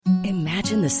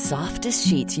Imagine the softest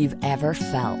sheets you've ever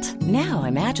felt. Now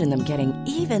imagine them getting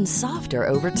even softer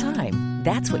over time.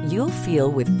 That's what you'll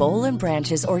feel with Boll &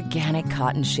 Branch's organic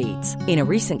cotton sheets. In a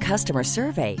recent customer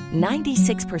survey,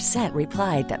 96%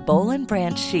 replied that Boll &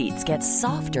 Branch sheets get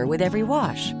softer with every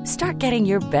wash. Start getting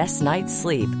your best night's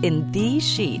sleep in these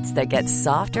sheets that get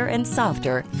softer and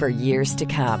softer for years to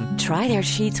come. Try their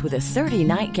sheets with a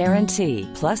 30-night guarantee.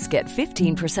 Plus, get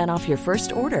 15% off your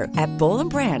first order at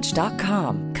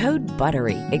bollandbranch.com. Code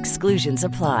BUTTERY. Exclusions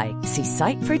apply. See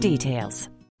site for details.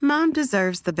 Mom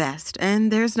deserves the best, and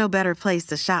there's no better place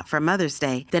to shop for Mother's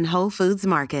Day than Whole Foods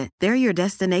Market. They're your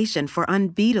destination for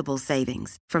unbeatable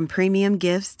savings, from premium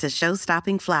gifts to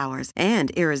show-stopping flowers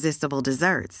and irresistible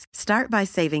desserts. Start by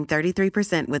saving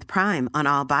 33% with Prime on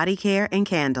all body care and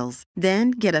candles.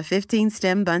 Then get a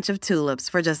 15-stem bunch of tulips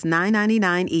for just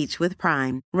 $9.99 each with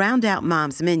Prime. Round out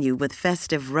Mom's menu with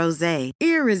festive rosé,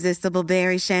 irresistible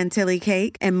berry chantilly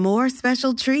cake, and more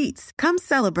special treats. Come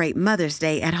celebrate Mother's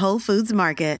Day at Whole Foods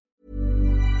Market.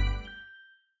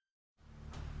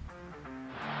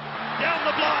 Down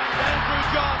the blind, Andrew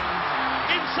John.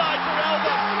 Inside for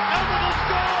Albert. Albert will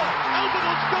score. Albert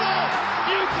will score.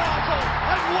 Newcastle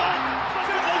have won.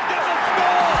 Fiddler's going to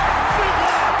score.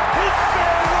 Fiddler, his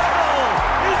farewell.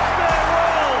 His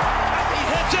farewell. And he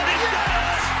hits it. He's got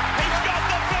it. He's got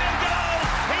the field goal.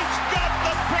 He's got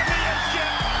the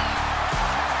premiership.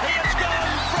 He has gone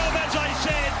from, as I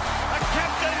said, a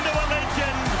captain to a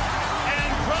legend. And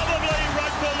probably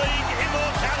rugby league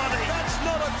immortality. That's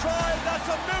not a try. That's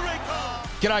a miracle.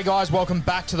 G'day guys, welcome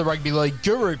back to the Rugby League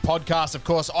Guru podcast. Of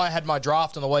course, I had my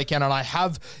draft on the weekend and I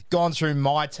have gone through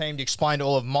my team to explain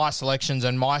all of my selections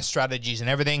and my strategies and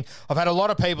everything. I've had a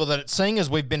lot of people that, seeing as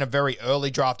we've been a very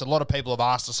early draft, a lot of people have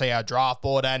asked to see our draft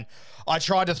board, and I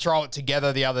tried to throw it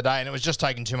together the other day and it was just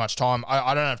taking too much time.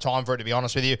 I don't have time for it, to be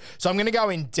honest with you. So I'm going to go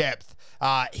in depth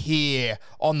here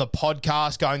on the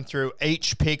podcast, going through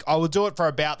each pick. I will do it for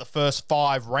about the first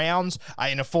 5 rounds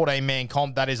in a 14-man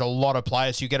comp. That is a lot of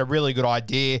players. So you get a really good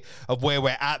idea of where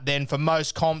we're at then. For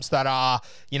most comps that are,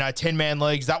 10-man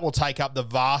leagues, that will take up the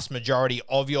vast majority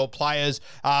of your players.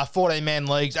 14-man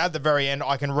leagues, at the very end,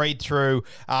 I can read through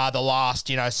the last,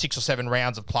 6 or 7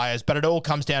 rounds of players, but it all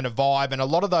comes down to vibe, and a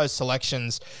lot of those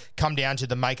selections come down to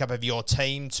the makeup of your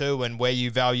team too, and where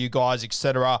you value guys,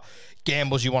 etc.,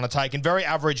 gambles you want to take, and very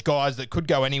average guys that could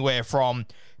go anywhere from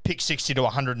pick 60 to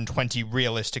 120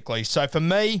 realistically. So for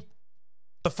me,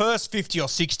 the first 50 or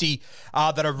 60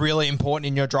 that are really important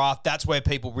in your draft, that's where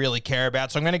people really care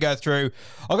about. So I'll go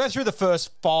through the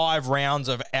first 5 rounds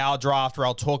of our draft where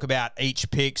I'll talk about each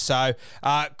pick. So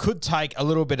could take a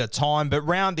little bit of time, but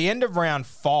the end of round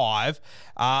 5,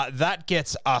 that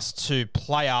gets us to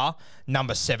player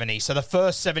number 70. So the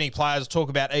first 70 players, I'll talk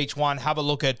about each one, have a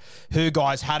look at who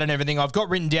guys had and everything. I've got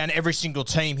written down every single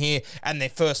team here and their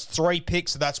first 3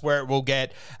 picks, so that's where it will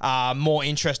get more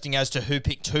interesting as to who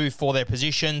picked who for their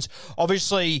positions.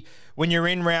 Obviously, when you're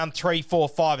in round 3, 4,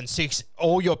 5, and 6,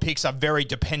 all your picks are very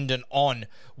dependent on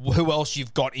who else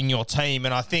you've got in your team.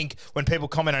 And I think when people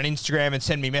comment on Instagram and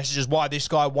send me messages, why this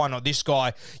guy, why not this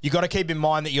guy, you got to keep in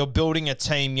mind that you're building a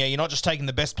team. Yeah, you're not just taking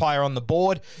the best player on the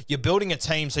board. You're building a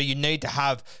team, so you need to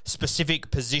have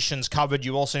specific positions covered.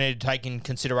 You also need to take in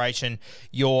consideration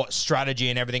your strategy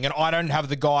and everything. And I don't have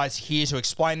the guys here to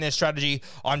explain their strategy.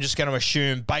 I'm just going to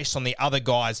assume based on the other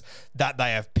guys that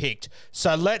they have picked.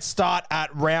 So let's start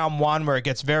at round 1 where it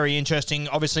gets very interesting.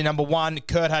 Obviously, number 1,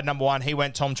 Kurt had number 1. He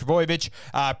went Tom Trbojevic.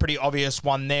 Pretty obvious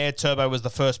one there. Turbo was the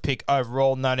first pick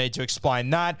overall. No need to explain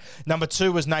that. Number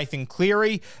 2 was Nathan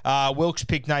Cleary. Wilkes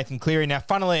picked Nathan Cleary. Now,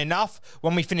 funnily enough,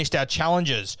 when we finished our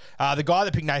challenges, the guy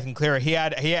that picked Nathan Cleary, he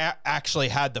actually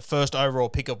had the first overall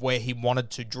pick of where he wanted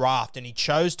to draft, and he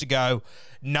chose to go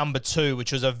number 2,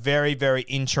 which was a very, very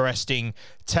interesting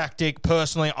tactic.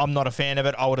 Personally, I'm not a fan of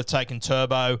it. I would have taken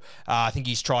Turbo. I think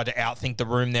he's tried to outthink the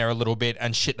room there a little bit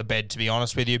and shit the bed, to be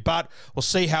honest with you. But we'll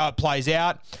see how it plays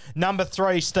out. Number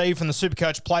 3, Steve from the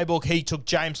Supercoach Playbook. He took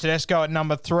James Tedesco at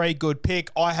number 3. Good pick.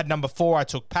 I had number 4. I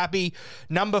took Pappy.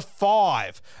 Number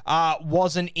 5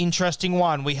 was an interesting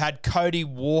one. We had Cody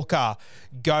Walker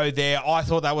go there. I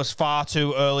thought that was far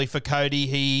too early for Cody.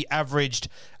 He averaged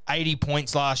 80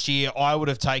 points last year. I would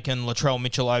have taken Latrell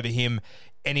Mitchell over him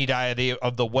any day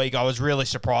of the week. I was really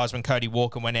surprised when Cody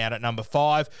Walker went out at number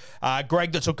 5.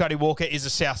 Greg that took Cody Walker is a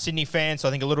South Sydney fan, so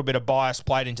I think a little bit of bias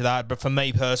played into that. But for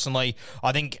me personally,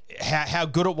 I think how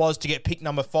good it was to get pick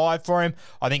number 5 for him,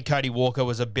 I think Cody Walker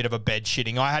was a bit of a bed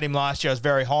shitting. I had him last year. I was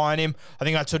very high on him. I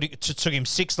think I took him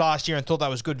 6 last year and thought that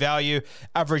was good value.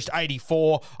 Averaged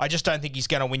 84. I just don't think he's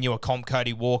going to win you a comp,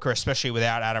 Cody Walker, especially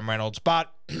without Adam Reynolds.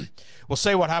 But we'll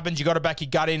see what happens. You got to back your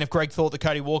gut in. If Greg thought that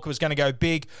Cody Walker was going to go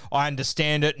big, I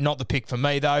understand it. Not the pick for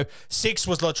me, though. 6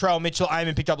 was Latrell Mitchell.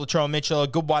 Eamon picked up Latrell Mitchell. A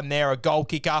good one there, a goal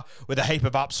kicker with a heap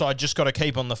of upside. Just got to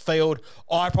keep on the field.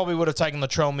 I probably would have taken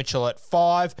Latrell Mitchell at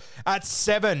 5. At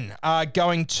 7,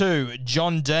 going to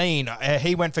John Dean.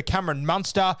 He went for Cameron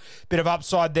Munster. Bit of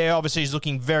upside there. Obviously, he's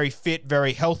looking very fit,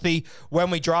 very healthy. When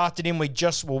we drafted him,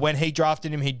 when he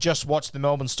drafted him, he just watched the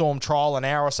Melbourne Storm trial an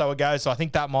hour or so ago. So I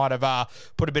think that might have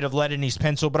put a bit of lead in his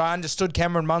pencil. But I understood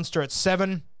Cameron Munster at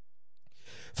 7.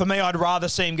 For me, I'd rather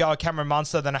see him go a Cameron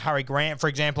Munster than a Harry Grant, for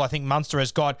example. I think Munster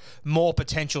has got more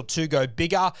potential to go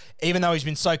bigger, even though he's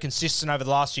been so consistent over the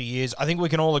last few years. I think we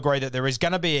can all agree that there is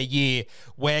going to be a year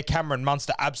where Cameron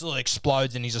Munster absolutely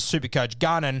explodes and he's a super coach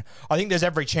gun, and I think there's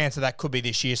every chance that could be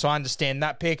this year, so I understand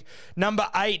that pick. Number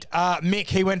 8, Mick,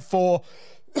 he went for...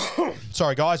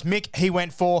 Sorry, guys. Mick, he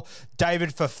went for David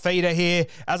Fifita here.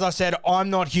 As I said, I'm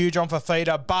not huge on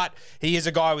Fifita, but he is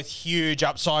a guy with huge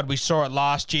upside. We saw it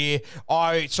last year.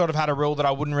 I sort of had a rule that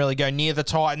I wouldn't really go near the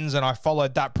Titans, and I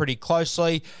followed that pretty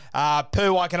closely.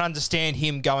 Pooh, I can understand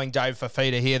him going David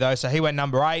Fifita here, though, so he went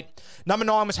number 8. Number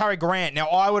 9 was Harry Grant. Now,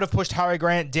 I would have pushed Harry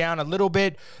Grant down a little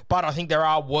bit, but I think there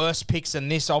are worse picks than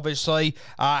this, obviously.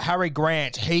 Harry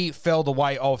Grant, he fell the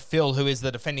way of Phil, who is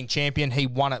the defending champion. He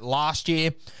won it last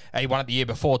year. He won it the year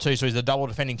before too, so he's the double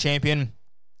defending champion.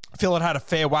 Phil had a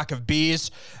fair whack of beers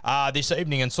this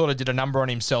evening and sort of did a number on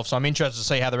himself, so I'm interested to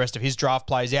see how the rest of his draft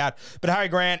plays out. But Harry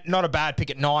Grant, not a bad pick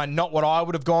at 9. Not what I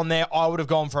would have gone there. I would have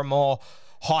gone for a more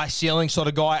high ceiling sort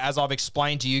of guy, as I've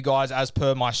explained to you guys as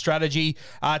per my strategy.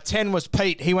 10 was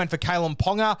Pete. He went for Kalen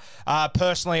Ponga.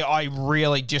 Personally, I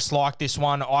really dislike this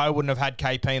one. I wouldn't have had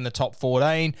KP in the top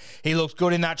 14. He looked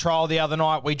good in that trial the other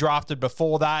night. We drafted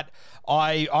before that.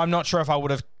 I'm not sure if I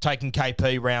would have taken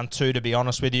KP round 2, to be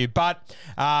honest with you. But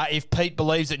if Pete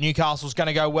believes that Newcastle's going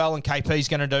to go well and KP's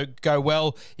going to go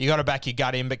well, you got to back your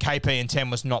gut in. But KP in 10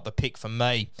 was not the pick for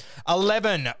me.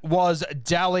 11 was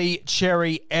Dally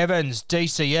Cherry Evans,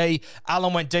 DCE.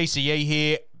 Alan went DCE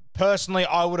here. Personally,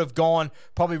 I would have gone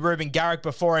probably Ruben Garrick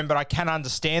before him, but I can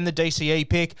understand the DCE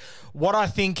pick. What I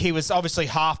think, he was obviously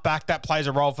halfback. That plays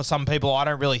a role for some people. I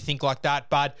don't really think like that,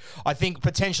 but I think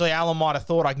potentially Alan might have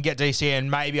thought I can get DCE and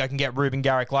maybe I can get Ruben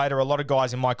Garrick later. A lot of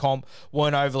guys in my comp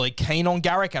weren't overly keen on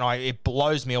Garrick, and it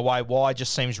blows me away why. It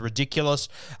just seems ridiculous.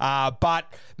 But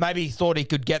maybe he thought he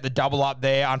could get the double up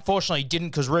there. Unfortunately, he didn't,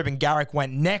 because Ruben Garrick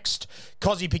went next.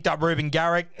 Because he picked up Ruben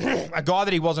Garrick, a guy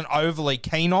that he wasn't overly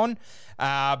keen on.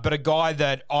 But a guy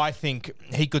that I think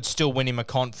he could still win him a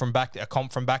comp from back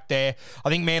there. I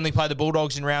think Manly played the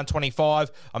Bulldogs in round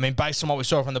 25. I mean, based on what we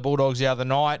saw from the Bulldogs the other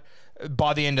night,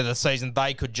 by the end of the season,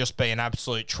 they could just be an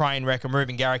absolute train wreck. And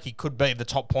Ruben Garrick, he could be the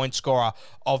top point scorer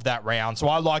of that round. So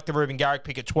I like the Ruben Garrick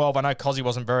pick at 12. I know Cozzy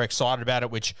wasn't very excited about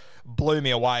it, which blew me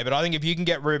away. But I think if you can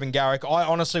get Ruben Garrick, I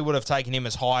honestly would have taken him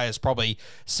as high as probably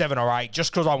 7 or 8,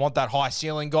 just because I want that high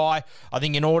ceiling guy. I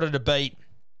think in order to beat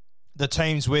the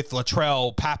teams with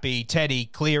Latrell, Pappy, Teddy,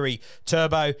 Cleary,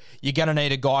 Turbo, you're going to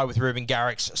need a guy with Ruben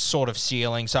Garrick's sort of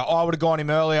ceiling. So I would have gone him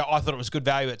earlier. I thought it was good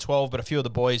value at 12, but a few of the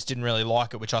boys didn't really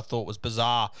like it, which I thought was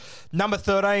bizarre. Number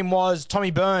 13 was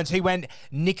Tommy Burns. He went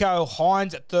Nicho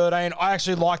Hynes at 13. I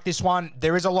actually like this one.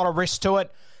 There is a lot of risk to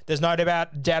it. There's no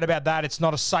doubt about that. It's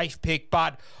not a safe pick,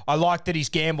 but I like that he's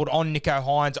gambled on Nicho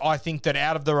Hynes. I think that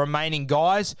out of the remaining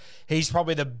guys, he's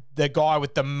probably the guy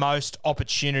with the most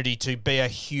opportunity to be a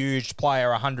huge player,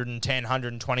 110,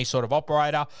 120 sort of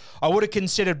operator. I would have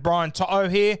considered Brian To'o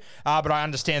here, but I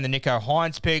understand the Nicho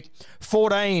Hynes pick.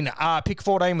 Pick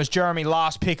 14 was Jeremy,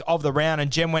 last pick of the round,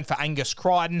 and Jem went for Angus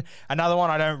Crichton. Another one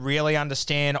I don't really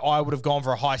understand. I would have gone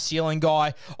for a high ceiling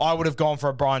guy. I would have gone for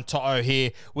a Brian To'o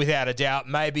here, without a doubt.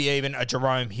 Maybe even a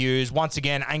Jerome Hughes. Once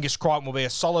again, Angus Crichton will be a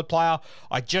solid player.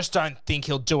 I just don't think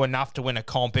he'll do enough to win a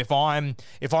comp. If I'm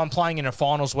playing in a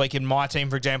finals week in my team,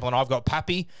 for example, and I've got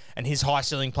Pappy and his high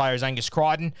ceiling player is Angus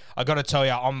Crichton, I got to tell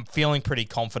you, I'm feeling pretty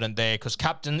confident there, because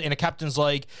in a captain's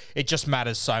league, it just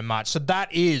matters so much. So that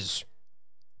is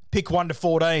pick 1 to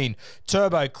 14.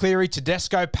 Turbo, Cleary,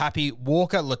 Tedesco, Pappy,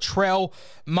 Walker, Latrell,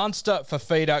 Munster,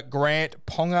 Fifita, Grant,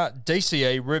 Ponga,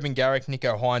 DCE, Ruben Garrick,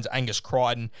 Nicho Hynes, Angus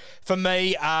Crichton. For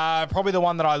me, probably the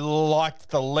one that I liked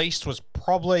the least was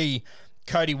probably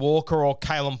Cody Walker or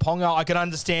Kalen Ponga. I can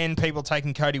understand people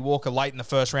taking Cody Walker late in the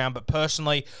first round, but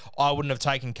personally, I wouldn't have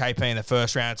taken KP in the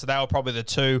first round. So they were probably the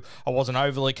two I wasn't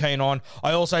overly keen on.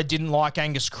 I also didn't like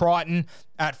Angus Crichton.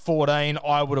 at 14,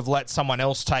 I would have let someone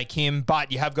else take him,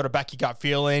 but you have got to back your gut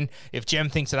feel in. If Jem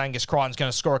thinks that Angus Crichton's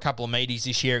going to score a couple of meaties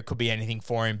this year, it could be anything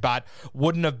for him, but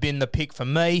wouldn't have been the pick for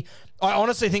me. I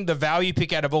honestly think the value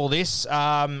pick out of all this,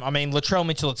 Latrell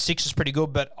Mitchell at 6 is pretty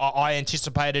good, but I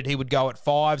anticipated he would go at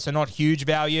 5, so not huge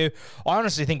value. I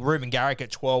honestly think Ruben Garrick at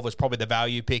 12 was probably the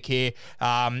value pick here.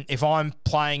 If I'm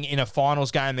playing in a finals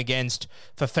game against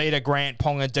Fafita, Grant,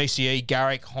 Ponga, DCE,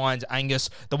 Garrick, Hines, Angus,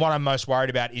 the one I'm most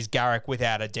worried about is Garrick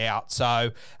without a doubt.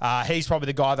 So he's probably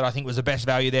the guy that I think was the best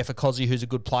value there for Cozzy, who's a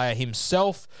good player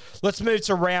himself. Let's move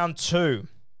to round 2.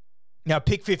 Now,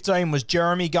 pick 15 was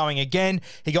Jeremy going again.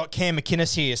 He got Cam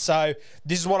McInnes here. So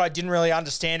this is what I didn't really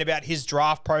understand about his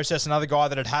draft process. Another guy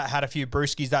that had a few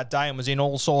brewskis that day and was in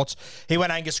all sorts. He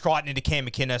went Angus Crichton into Cam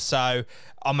McInnes. So,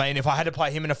 if I had to play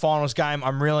him in a finals game,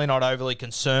 I'm really not overly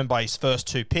concerned by his first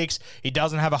 2 picks. He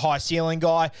doesn't have a high ceiling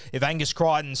guy. If Angus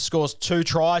Crichton scores 2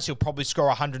 tries, he'll probably score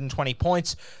 120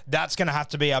 points. That's going to have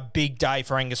to be a big day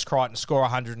for Angus Crichton to score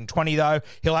 120, though.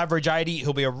 He'll average 80.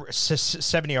 He'll be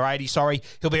 70 or 80, sorry.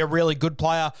 He'll be a really good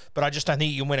player, but I just don't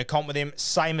think you can win a comp with him.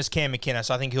 Same as Cam McInnes.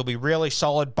 I think he'll be really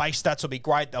solid. Base stats will be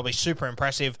great. They'll be super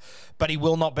impressive, but he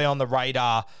will not be on the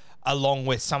radar along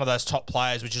with some of those top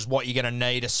players, which is what you're going to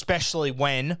need, especially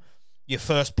when your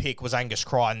first pick was Angus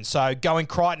Crichton. So going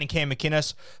Crichton and Cam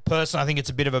McInnes, personally, I think it's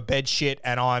a bit of a bed shit,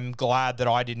 and I'm glad that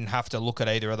I didn't have to look at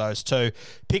either of those two.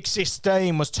 Pick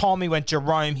 16 was Tom. He went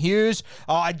Jerome Hughes.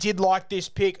 I did like this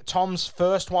pick. Tom's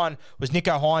first one was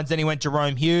Nico Hines, then he went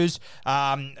Jerome Hughes.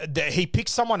 He picked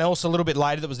someone else a little bit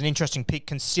later that was an interesting pick,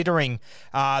 considering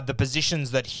the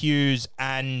positions that Hughes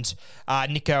and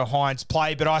Nico Hines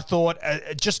play. But I thought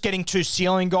just getting 2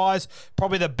 ceiling guys,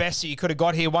 probably the best that you could have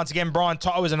got here. Once again, Brian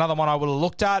Toto was another one I would have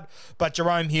looked at, but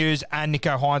Jerome Hughes and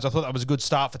Nico Hines, I thought that was a good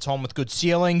start for Tom with good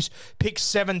ceilings. Pick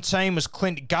 17 was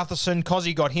Clint Gutherson.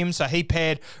 Cozzy got him, so he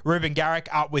paired Ruben Garrick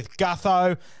up with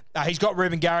Gutho. He's got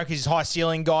Ruben Garrick, he's his high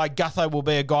ceiling guy. Gutho will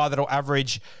be a guy that'll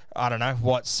average,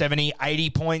 70, 80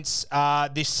 points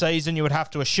this season, you would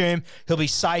have to assume. He'll be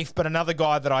safe, but another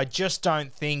guy that I just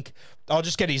don't think... I'll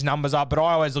just get his numbers up, but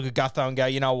I always look at Gutho and go,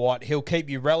 you know what, he'll keep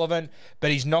you relevant,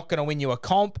 but he's not going to win you a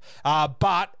comp.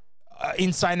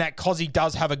 In saying that, Cozzy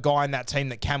does have a guy in that team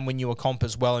that can win you a comp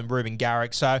as well in Ruben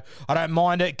Garrick, so I don't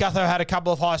mind it. Gutho had a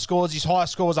couple of high scores. His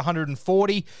highest score was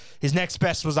 140. His next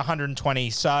best was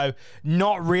 120, so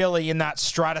not really in that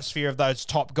stratosphere of those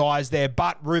top guys there,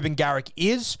 but Ruben Garrick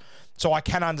is. So I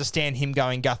can understand him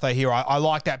going Gutho here. I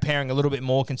like that pairing a little bit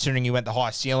more considering he went the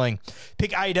high ceiling.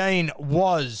 Pick 18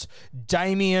 was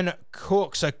Damien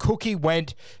Cook. So Cookie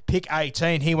went pick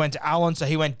 18. He went to Allen, so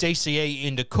he went DCE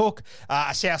into Cook.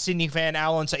 A South Sydney fan,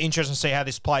 Allen, so interesting to see how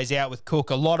this plays out with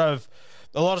Cook. A lot of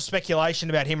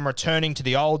speculation about him returning to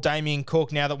the old Damien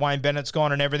Cook now that Wayne Bennett's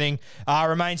gone and everything.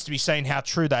 Remains to be seen how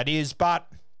true that is, but...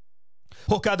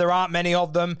 Hooker, there aren't many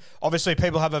of them. Obviously,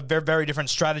 people have a very, very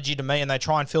different strategy to me, and they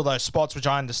try and fill those spots, which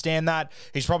I understand that.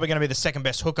 He's probably going to be the second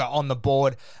best hooker on the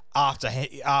board after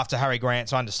Harry Grant,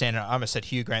 so I understand it. I almost said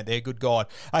Hugh Grant there. Good God.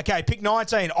 Okay, pick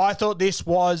 19. I thought this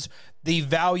was the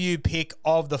value pick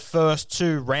of the first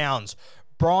 2 rounds.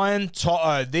 Brian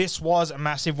Toto, this was a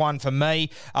massive one for me.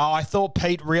 I thought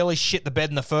Pete really shit the bed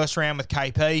in the first round with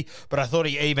KP, but I thought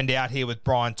he evened out here with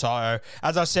Brian Toto.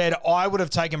 As I said, I would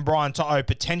have taken Brian Toto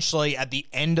potentially at the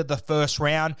end of the first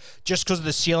round just because of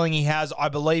the ceiling he has. I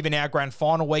believe in our grand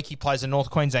final week, he plays the North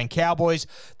Queensland Cowboys.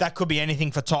 That could be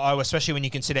anything for Toto, especially when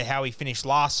you consider how he finished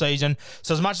last season.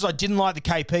 So as much as I didn't like the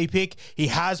KP pick, he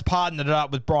has partnered it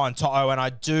up with Brian Toto, and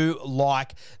I do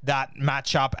like that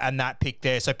matchup and that pick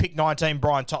there. So pick 19,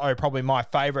 Brian Toto, probably my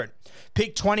favourite.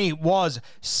 Pick 20 was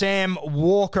Sam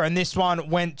Walker, and this one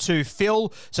went to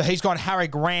Phil. So he's got Harry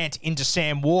Grant into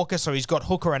Sam Walker, so he's got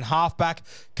hooker and halfback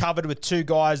covered with 2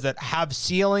 guys that have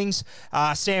ceilings.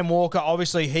 Sam Walker,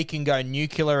 obviously he can go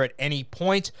nuclear at any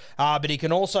point, but he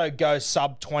can also go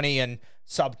sub 20 and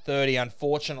sub 30,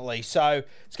 unfortunately. So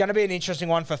it's going to be an interesting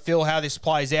one for Phil, how this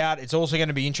plays out. It's also going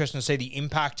to be interesting to see the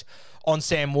impact on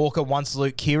Sam Walker once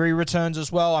Luke Keary returns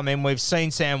as well. I mean, we've seen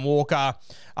Sam Walker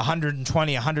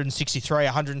 120, 163,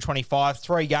 125,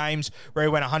 3 games where he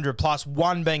went 100 plus,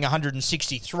 one being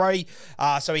 163.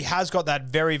 So he has got that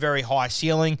very, very high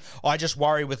ceiling. I just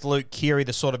worry with Luke Keary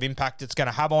the sort of impact it's going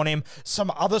to have on him.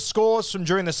 Some other scores from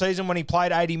during the season when he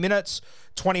played 80 minutes,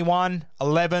 21,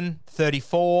 11,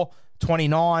 34,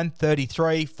 29,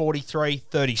 33, 43,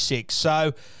 36.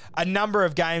 So a number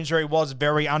of games where he was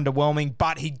very underwhelming,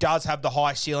 but he does have the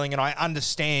high ceiling, and I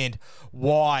understand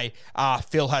why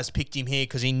Phil has picked him here,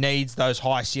 because he needs those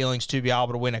high ceilings to be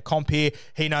able to win a comp here.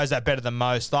 He knows that better than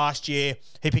most. Last year,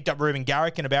 he picked up Ruben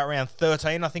Garrick in about round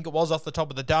 13, I think it was, off the top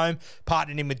of the dome,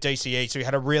 partnered him with DCE, so he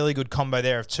had a really good combo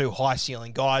there of two high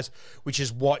ceiling guys, which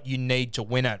is what you need to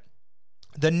win it.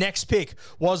 The next pick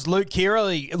was Luke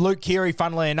Keary. Luke Keary,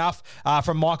 funnily enough,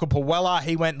 from Michael Puella.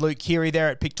 He went Luke Keary there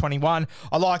at pick 21.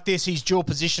 I like this. He's dual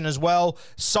position as well.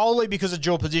 Solely because of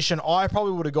dual position, I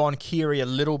probably would have gone Keary a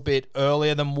little bit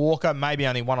earlier than Walker, maybe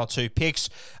only one or two picks.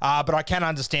 But I can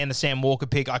understand the Sam Walker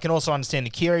pick. I can also understand the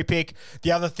Keary pick.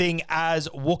 The other thing,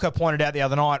 as Walker pointed out the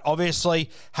other night, obviously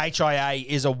HIA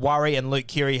is a worry, and Luke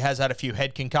Keary has had a few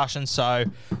head concussions. So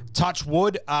touch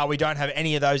wood, we don't have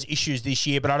any of those issues this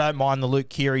year, but I don't mind the Luke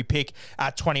Keary pick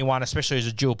at 21, especially as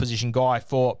a dual position guy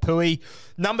for Pui.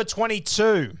 Number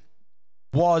 22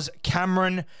 was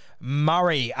Cameron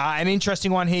Murray. An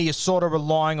interesting one here. You're sort of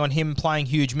relying on him playing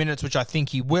huge minutes, which I think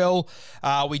he will.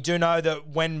 We do know that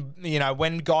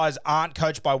when guys aren't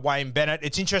coached by Wayne Bennett,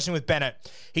 it's interesting with Bennett.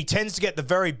 He tends to get the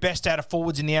very best out of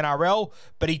forwards in the NRL,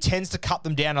 but he tends to cut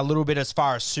them down a little bit as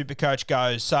far as Supercoach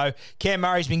goes. So Cam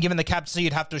Murray's been given the captaincy.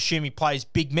 You'd have to assume he plays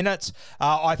big minutes.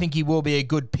 I think he will be a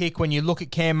good pick. When you look at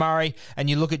Cam Murray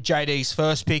and you look at JD's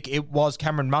first pick, it was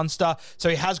Cameron Munster. So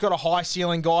he has got a high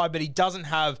ceiling guy, but he doesn't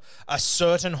have a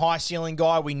certain high ceiling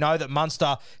guy. We know that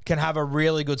Munster can have a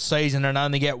really good season and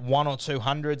only get 1 or 2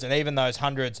 hundreds, and even those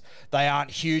hundreds, they aren't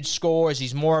huge scores.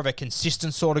 He's more of a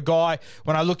consistent sort of guy.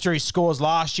 When I looked through his scores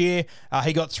last year,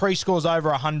 he got 3 scores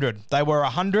over 100. They were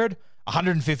 100,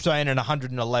 115 and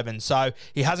 111. So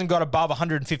he hasn't got above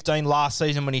 115 last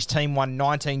season when his team won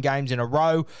 19 games in a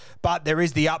row. But there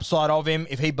is the upside of him.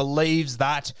 If he believes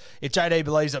that, if JD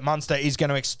believes that Munster is going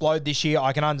to explode this year,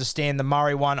 I can understand the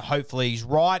Murray one. Hopefully he's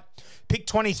right. Pick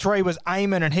 23 was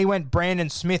Eamon, and he went Brandon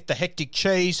Smith, the hectic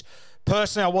cheese.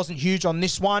 Personally, I wasn't huge on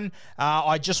this one.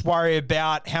 I just worry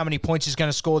about how many points he's going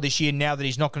to score this year now that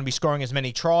he's not going to be scoring as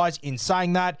many tries. In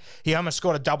saying that, he almost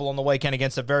scored a double on the weekend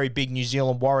against a very big New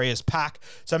Zealand Warriors pack.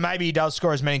 So maybe he does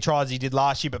score as many tries as he did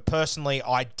last year, but personally,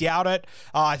 I doubt it.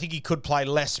 I think he could play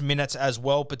less minutes as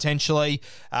well, potentially.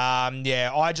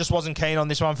 I just wasn't keen on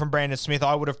this one from Brandon Smith.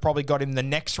 I would have probably got him the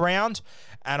next round,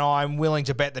 and I'm willing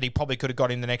to bet that he probably could have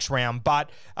got him the next round,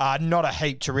 but not a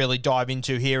heap to really dive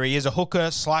into here. He is a hooker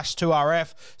 /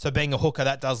 2RF, so being a hooker,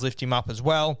 that does lift him up as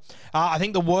well. I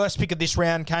think the worst pick of this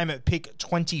round came at pick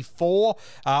 24,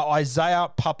 Isaiah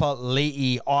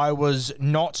Papali'i. I was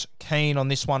not keen on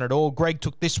this one at all. Greg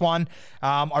took this one.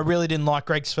 I really didn't like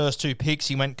Greg's first 2 picks.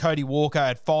 He went Cody Walker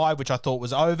at 5, which I thought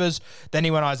was overs. Then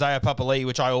he went Isaiah Papali'i,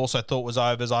 which I also thought was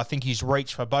overs. I think he's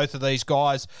reached for both of these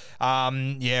guys.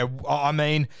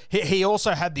 He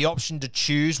also had the option to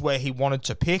choose where he wanted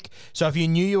to pick. So if you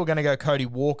knew you were going to go Cody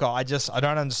Walker, I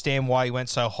don't understand why he went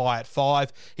so high at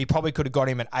 5. He probably could have got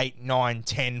him at 8, 9,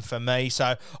 10 for me.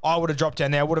 So I would have dropped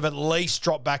down there. I would have at least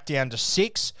dropped back down to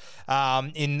 6,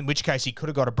 in which case he could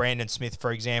have got a Brandon Smith,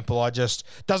 for example.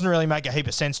 Doesn't really make a heap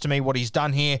of sense to me what he's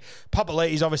done here.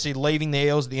 Papali'i is obviously leaving the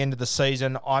Eels at the end of the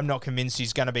season. I'm not convinced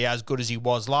he's going to be as good as he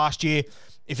was last year.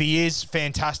 If he is,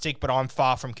 fantastic, but I'm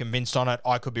far from convinced on it.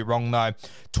 I could be wrong, though.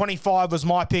 25 was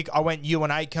my pick. I went Ewan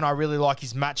Aitken. I really like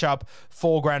his matchup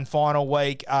for grand final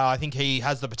week. I think he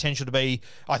has the potential to be,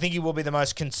 I think he will be the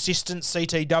most consistent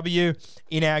CTW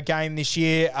in our game this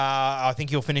year. I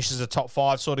think he'll finish as a top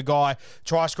 5 sort of guy.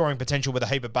 Try scoring potential with a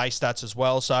heap of base stats as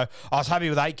well. So I was happy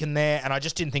with Aitken there, and I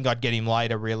just didn't think I'd get him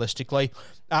later, realistically.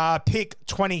 Pick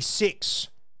 26.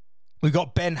 We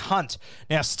got Ben Hunt.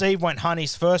 Now, Steve went Hunt.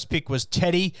 His first pick was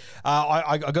Teddy.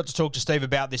 I got to talk to Steve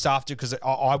about this after because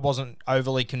I wasn't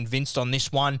overly convinced on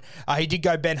this one. He did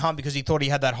go Ben Hunt because he thought he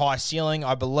had that high ceiling.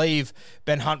 I believe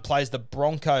Ben Hunt plays the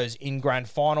Broncos in grand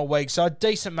final week. So a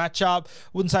decent matchup.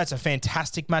 Wouldn't say it's a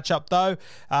fantastic matchup, though.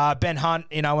 Ben Hunt,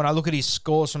 when I look at his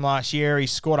scores from last year, he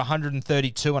scored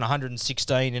 132 and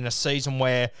 116 in a season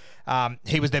where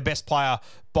he was their best player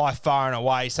by far and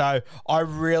away. So I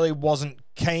really wasn't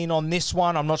keen on this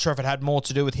one. I'm not sure if it had more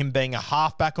to do with him being a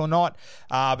halfback or not,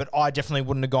 but I definitely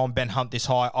wouldn't have gone Ben Hunt this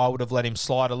high. I would have let him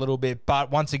slide a little bit.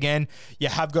 But once again, you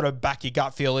have got to back your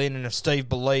gut feel in, and if Steve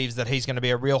believes that he's going to be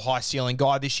a real high-ceiling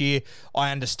guy this year,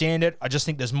 I understand it. I just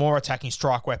think there's more attacking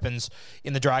strike weapons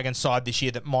in the Dragons side this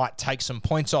year that might take some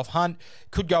points off Hunt.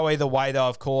 Could go either way, though,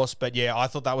 of course, but yeah, I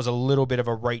thought that was a little bit of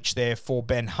a reach there for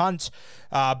Ben Hunt.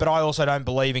 But I also don't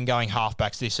believe in going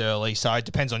halfbacks this early, so it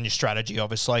depends on your strategy,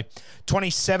 obviously. 27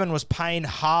 27 was Payne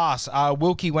Haas.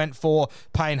 Wilkie went for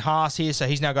Payne Haas here, so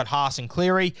he's now got Haas and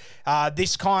Cleary.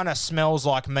 This kind of smells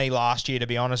like me last year, to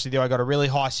be honest with you. I got a really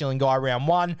high ceiling guy round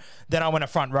 1. Then I went a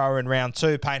front rower in round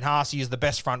 2. Payne Haas, he is the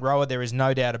best front rower. There is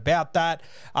no doubt about that.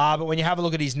 But when you have a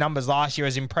look at his numbers last year,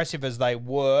 as impressive as they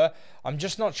were, I'm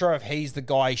just not sure if he's the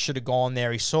guy he should have gone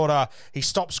there. He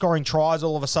stopped scoring tries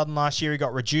all of a sudden last year. He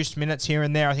got reduced minutes here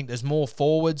and there. I think there's more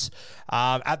forwards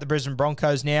at the Brisbane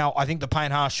Broncos now. I think the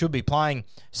Payne Haas should be playing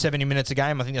 70 minutes a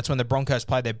game. I think that's when the Broncos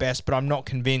play their best, but I'm not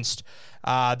convinced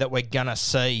that we're going to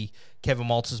see Kevin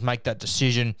Walters make that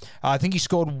decision. I think he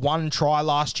scored 1 try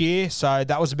last year, so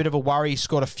that was a bit of a worry. He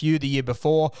scored a few the year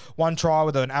before. 1 try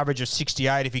with an average of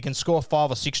 68. If he can score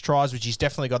 5 or 6 tries, which he's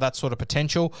definitely got that sort of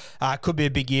potential, could be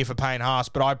a big year for Payne Haas.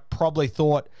 But I probably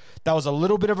thought that was a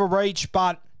little bit of a reach,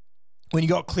 but when you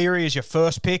got Cleary as your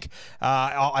first pick,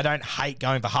 I don't hate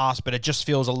going for Haas, but it just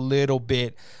feels a little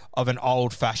bit of an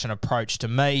old-fashioned approach to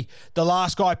me. The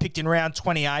last guy picked in round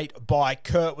 28 by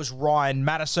Kurt was Ryan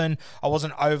Matterson. I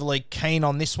wasn't overly keen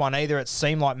on this one either. It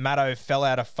seemed like Matto fell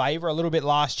out of favour a little bit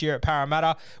last year at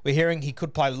Parramatta. We're hearing he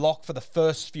could play lock for the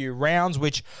first few rounds,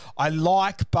 which I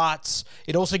like, but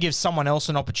it also gives someone else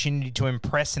an opportunity to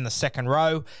impress in the second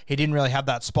row. He didn't really have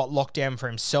that spot locked down for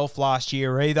himself last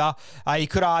year either. You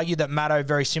could argue that Matto,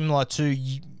 very similar to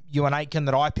Ewan Aitken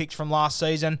that I picked from last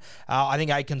season. I think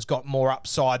Aitken's got more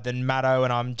upside than Matto,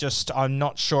 and I'm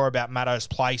not sure about Matto's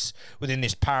place within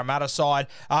this Parramatta side.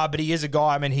 But he is a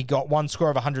guy. I mean, he got 1 score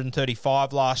of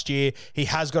 135 last year. He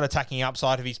has got attacking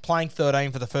upside. If he's playing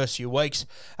 13 for the first few weeks,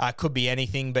 could be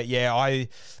anything. But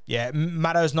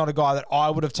Matto's not a guy that I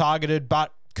would have targeted,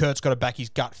 but Kurt's got to back his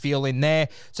gut feel in there.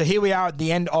 So here we are at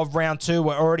the end of round 2.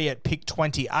 We're already at pick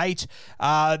 28.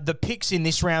 The picks in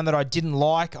this round that I didn't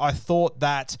like, I thought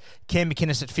that Cam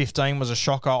McInnes at 15 was a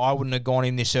shocker. I wouldn't have gone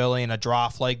him this early in a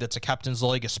draft league that's a captain's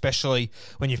league, especially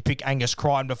when you've picked Angus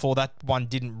Crichton before. That one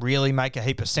didn't really make a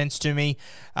heap of sense to me.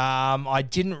 I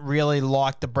didn't really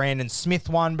like the Brandon Smith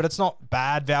one, but it's not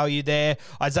bad value there.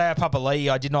 Isaiah Papali'i,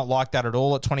 I did not like that at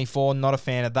all at 24. Not a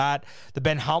fan of that. The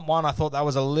Ben Hunt one, I thought that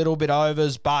was a little bit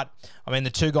overs, but I mean, the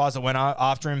two guys that went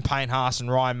after him, Payne Haas and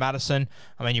Ryan Matterson,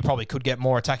 I mean, you probably could get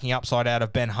more attacking upside out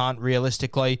of Ben Hunt,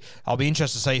 realistically. I'll be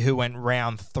interested to see who went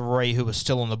round 3, who was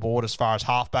still on the board as far as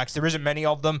halfbacks. There isn't many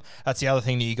of them. That's the other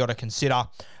thing that you got to consider.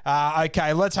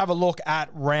 Okay, let's have a look at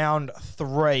round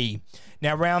 3.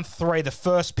 Now, round 3, the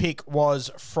first pick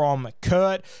was from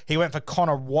Kurt. He went for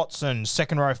Connor Watson,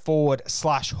 second row forward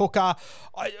 / hooker.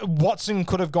 Watson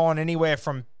could have gone anywhere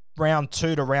from round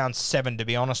 2 to round 7, to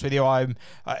be honest with you.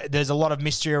 There's a lot of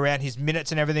mystery around his minutes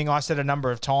and everything. I said a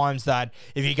number of times that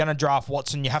if you're going to draft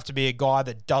Watson, you have to be a guy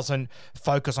that doesn't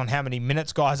focus on how many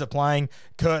minutes guys are playing.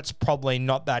 Kurt's probably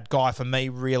not that guy for me,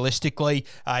 realistically.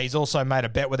 He's also made a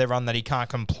bet with everyone that he can't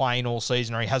complain all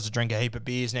season, or he has to drink a heap of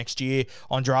beers next year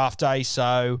on draft day.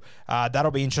 So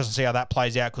that'll be interesting to see how that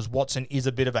plays out, because Watson is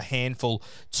a bit of a handful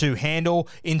to handle.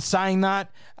 In saying that,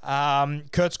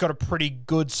 Kurt's got a pretty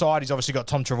good side. He's obviously got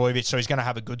Tom Trbojevic, so he's going to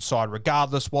have a good side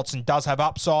regardless. Watson does have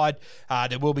upside.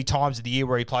 There will be times of the year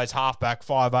where he plays halfback,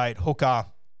 5'8", hooker,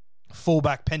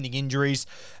 fullback, pending injuries.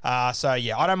 I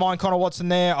don't mind Connor Watson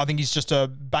there. I think he's just to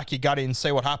back your gut in and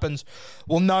see what happens.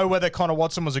 We'll know whether Connor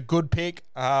Watson was a good pick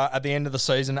at the end of the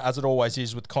season, as it always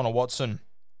is with Connor Watson.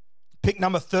 Pick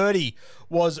number 30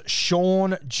 was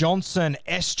Sean Johnson,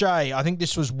 SJ. I think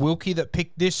this was Wilkie that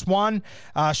picked this one.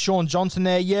 Sean Johnson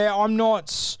there. Yeah, I'm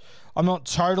not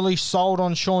totally sold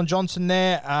on Sean Johnson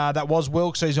there. That was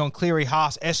Wilkes, so he's on Cleary,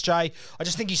 Haas, SJ. I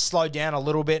just think he's slowed down a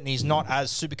little bit and he's not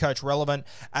as Supercoach relevant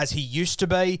as he used to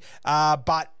be.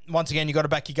 But once again, you got to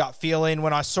back your gut feel in.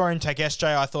 When I saw him take SJ,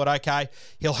 I thought, okay,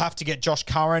 he'll have to get Josh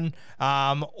Curran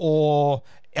or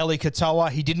Eli Katoa.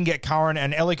 He didn't get Curran,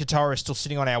 and Eli Katoa is still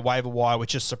sitting on our waiver wire,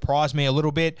 which has surprised me a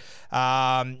little bit.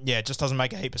 It just doesn't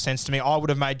make a heap of sense to me. I would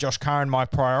have made Josh Curran my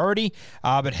priority,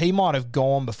 but he might have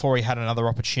gone before he had another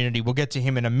opportunity. We'll get to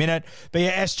him in a minute. But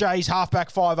yeah, SJ's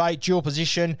halfback 5'8", dual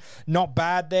position. Not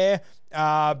bad there.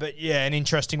 An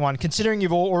interesting one. Considering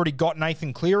you've already got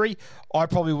Nathan Cleary, I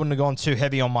probably wouldn't have gone too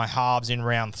heavy on my halves in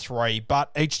round 3,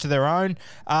 but each to their own.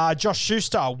 Josh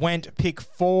Schuster went pick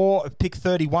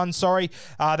 31,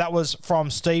 that was from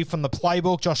Steve from the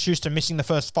playbook. Josh Schuster missing the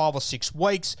first 5 or 6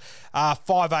 weeks.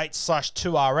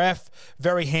 5'8/2RF.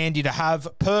 Very handy to have.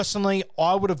 Personally,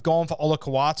 I would have gone for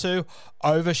Olakau'atu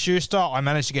over Schuster. I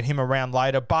managed to get him around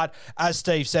later, but as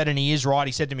Steve said, and he is right,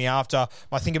 he said to me after,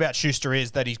 my thing about Schuster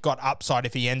is that he's got upside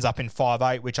if he ends up in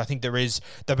 5'8", which I think there is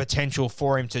the potential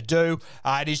for him to do.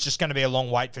 It is just going to be a long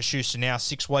wait for Schuster now.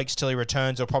 6 weeks till he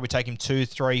returns. It'll probably take him 2,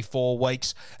 3, 4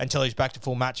 weeks until he's back to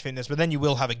full match fitness, but then you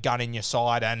will have a gun in your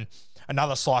side, and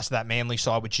another slice of that Manly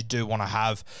side, which you do want to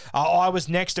have. I was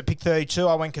next at pick 32.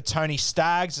 I went Tony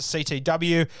Staggs, a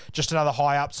CTW, just another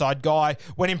high upside guy.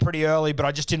 Went in pretty early, but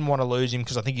I just didn't want to lose him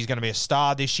because I think he's going to be a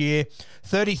star this year.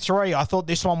 33, I thought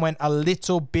this one went a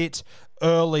little bit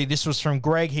early. This was from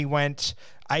Greg. He went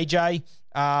AJ.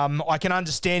 I can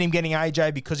understand him getting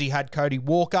AJ because he had Cody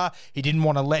Walker. He didn't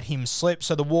want to let him slip.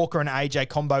 So the Walker and AJ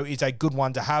combo is a good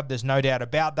one to have. There's no doubt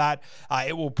about that.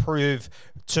 It'll prove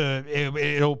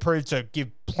to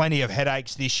give plenty of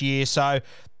headaches this year. So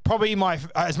probably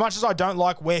as much as I don't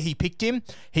like where he picked him,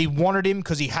 he wanted him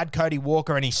because he had Cody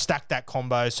Walker and he stacked that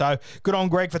combo. So good on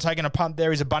Greg for taking a punt there.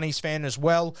 He's a Bunnies fan as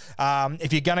well.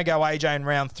 If you're going to go AJ in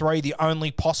round 3, the only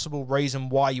possible reason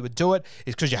why you would do it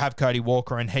is because you have Cody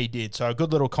Walker and he did. So a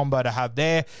good little combo to have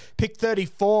there. Pick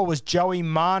 34 was Joey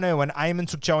Manu, and Eamon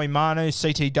took Joey Manu,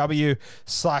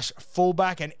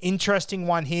 CTW/fullback. An interesting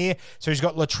one here. So he's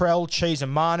got Latrell, Cheese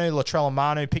and Manu. Latrell and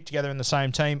Manu picked together in the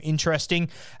same team. Interesting.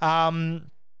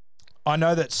 I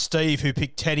know that Steve, who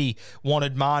picked Teddy,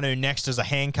 wanted Manu next as a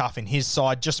handcuff in his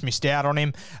side. Just missed out on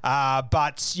him.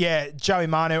 But, yeah, Joey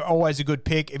Manu, always a good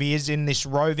pick. If he is in this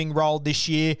roving role this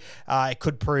year, it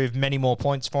could prove many more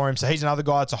points for him. So he's another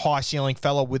guy that's a high-ceiling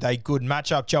fella with a good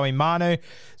matchup, Joey Manu.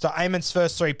 So Eamon's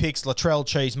first 3 picks, Latrell,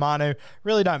 Cheese, Manu.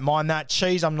 Really don't mind that.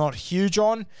 Cheese, I'm not huge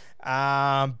on.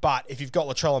 But if you've got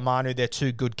Latrell and Manu, they're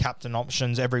 2 good captain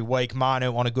options every week.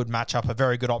 Manu on a good matchup, a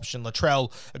very good option.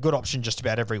 Latrell, a good option just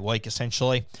about every week,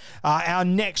 essentially. Our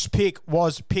next pick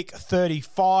was pick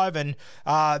 35, and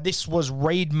this was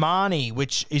Reed Marnie,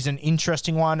 which is an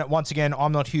interesting one. Once again,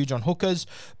 I'm not huge on hookers,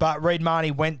 but Reed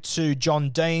Marnie went to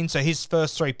John Dean, so his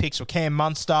first 3 picks were Cam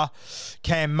Munster,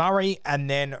 Cam Murray, and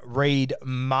then Reed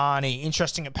Marnie.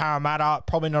 Interesting at Parramatta,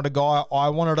 probably not a guy I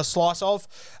wanted a slice of,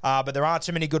 but there aren't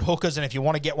too many good hookers, and if you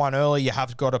want to get one early, you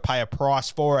have got to pay a price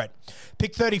for it.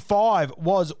 Pick 35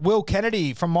 was Will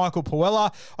Kennedy from Michael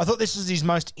Puella. I thought this was his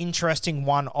most interesting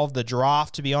one of the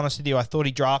draft, to be honest with you. I thought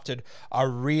he drafted a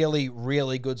really,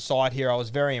 really good side here. I was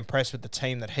very impressed with the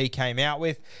team that he came out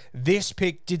with. This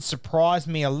pick did surprise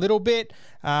me a little bit,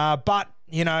 but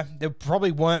you know, there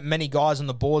probably weren't many guys on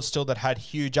the board still that had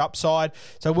huge upside.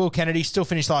 So Will Kennedy still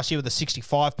finished last year with a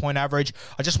 65-point average.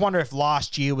 I just wonder if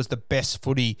last year was the best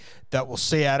footy that we'll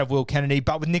see out of Will Kennedy.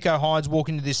 But with Nicho Hynes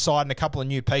walking to this side and a couple of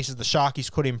new pieces, the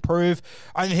Sharkies could improve.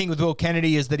 Only thing with Will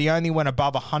Kennedy is that he only went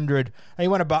above 100. He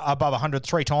went above 100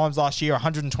 3 times last year,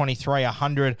 123,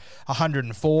 100,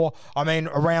 104. I mean,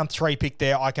 around 3 pick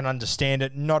there, I can understand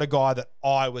it. Not a guy that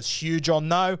I was huge on,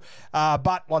 though.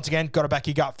 But once again, got to back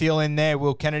your gut feel in there.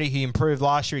 Will Kennedy, he improved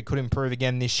last year. He could improve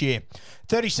again this year.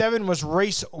 37 was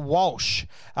Reece Walsh.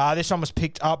 This one was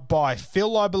picked up by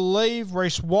Phil, I believe.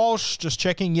 Reece Walsh, just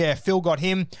checking. Yeah, Phil got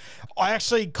him. I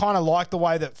actually kind of like the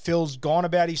way that Phil's gone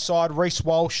about his side. Reece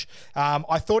Walsh,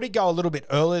 I thought he'd go a little bit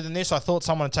earlier than this. I thought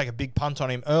someone would take a big punt on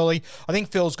him early. I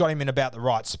think Phil's got him in about the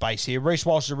right space here. Reece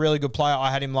Walsh is a really good player. I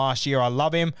had him last year. I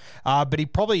love him. But he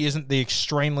probably isn't the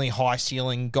extremely high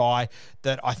ceiling guy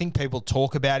that I think people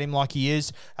talk about him like he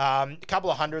is. A couple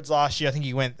of hundreds last year. I think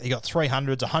he got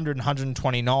 300s, 100,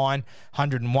 129,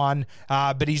 101.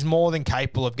 But he's more than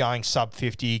capable of going sub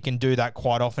 50. He can do that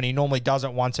quite often. He normally does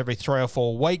it once every 3 or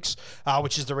 4 weeks,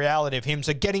 which is the reality of him.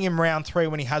 So getting him round 3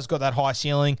 when he has got that high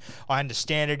ceiling, I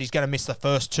understand it. He's going to miss the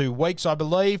first 2 weeks, I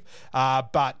believe.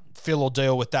 But Phil will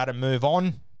deal with that and move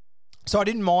on. So I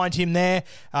didn't mind him there.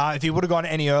 If he would have gone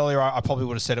any earlier, I probably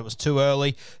would have said it was too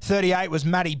early. 38 was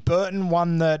Matty Burton,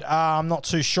 one that I'm not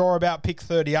too sure about. Pick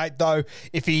 38, though.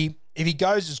 If he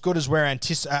goes as good as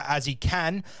as he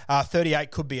can, 38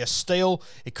 could be a steal.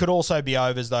 It could also be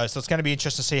overs, though. So it's going to be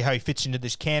interesting to see how he fits into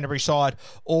this Canterbury side.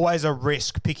 Always a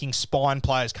risk picking spine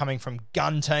players coming from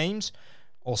gun teams.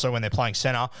 Also, when they're playing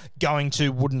centre, going to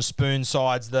wooden spoon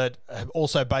sides that,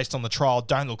 also based on the trial,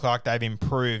 don't look like they've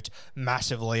improved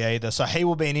massively either. So he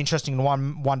will be an interesting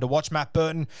one to watch, Matt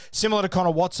Burton. Similar to Connor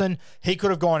Watson, he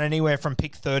could have gone anywhere from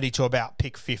pick 30 to about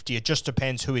pick 50. It just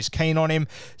depends who is keen on him.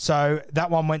 So that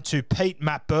one went to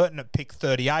Matt Burton at pick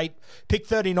 38. Pick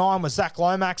 39 was Zach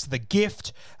Lomax, the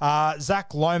gift.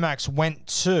 Zach Lomax went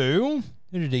to...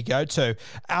 Who did he go to?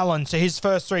 Allen. So his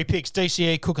first 3 picks,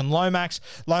 DCE, Cook and Lomax.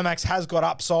 Lomax has got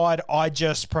upside. I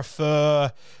just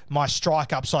prefer my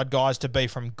strike upside guys to be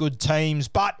from good teams.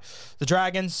 But the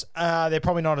Dragons, they're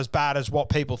probably not as bad as what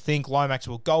people think. Lomax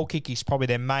will goal kick. He's probably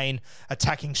their main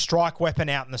attacking strike weapon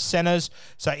out in the centres.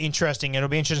 So interesting. It'll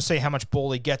be interesting to see how much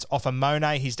ball he gets off of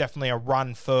Monet. He's definitely a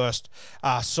run-first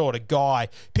sort of guy.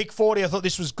 Pick 40, I thought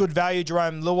this was good value.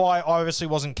 Jerome Luai, I obviously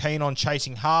wasn't keen on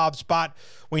chasing halves, but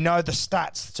we know the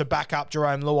stats to back up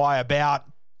Jerome Luai about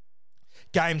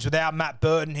Games without Matt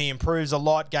Burton, he improves a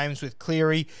lot. Games with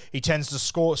Cleary, he tends to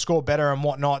score better and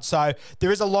whatnot. So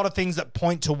there is a lot of things that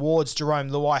point towards Jerome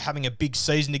Luai having a big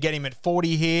season. To get him at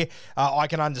 40 here, I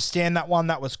can understand that one.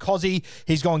 That was Cozzy.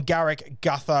 He's gone Garrick,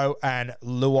 Gutho, and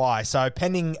Luai. So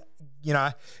pending,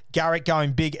 Garrick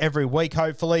going big every week,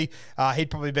 hopefully. He'd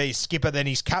probably be skipper. Then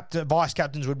his vice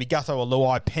captains would be Gutho or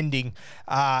Luai, pending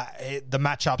the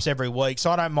matchups every week. So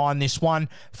I don't mind this one.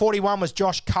 41 was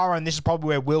Josh Curran. This is probably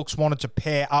where Wilkes wanted to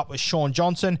pair up with Sean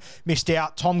Johnson. Missed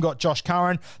out. Tom got Josh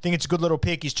Curran. I think it's a good little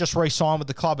pick. He's just re-signed with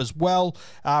the club as well.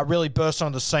 Really burst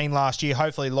onto the scene last year.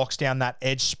 Hopefully locks down that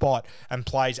edge spot and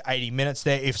plays 80 minutes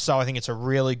there. If so, I think it's a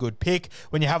really good pick.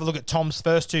 When you have a look at Tom's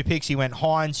first two picks, he went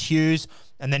Hines, Hughes,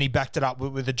 and then he backed it up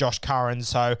with the Josh Curran.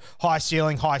 So high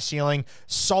ceiling,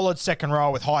 solid second row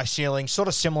with high ceiling, sort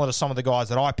of similar to some of the guys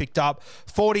that I picked up.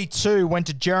 42 went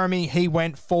to Jeremy. He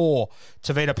went for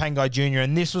Tavita Pangai Jr.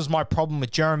 And this was my problem with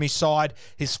Jeremy's side.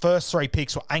 His first three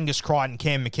picks were Angus Crichton,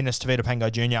 Cam McInnes, Tavita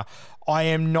Pangai Jr. I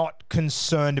am not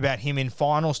concerned about him in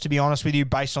finals, to be honest with you,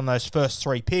 based on those first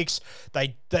three picks.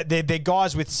 They're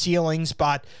guys with ceilings,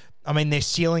 but I mean, their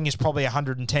ceiling is probably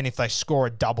 110 if they score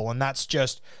a double, and that's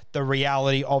just the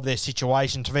reality of their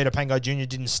situation. Tavita Pangai Jr.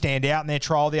 didn't stand out in their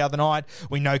trial the other night.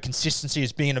 We know consistency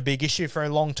has been a big issue for a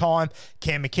long time.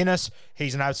 Cam McInnes,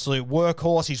 he's an absolute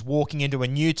workhorse. He's walking into a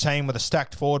new team with a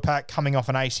stacked forward pack coming off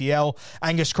an ACL.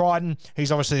 Angus Crichton,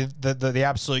 he's obviously the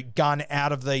absolute gun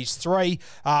out of these three,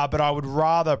 but I would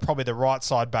rather probably the right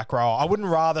side back row. I wouldn't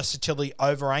rather Satilli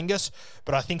over Angus,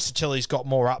 but I think Satilli's got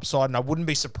more upside, and I wouldn't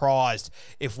be surprised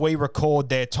if we record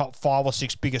their top 5 or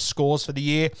 6 biggest scores for the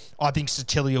year. I think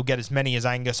Satilli will get as many as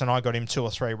Angus, and I got him 2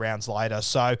 or 3 rounds later.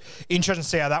 So interesting to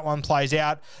see how that one plays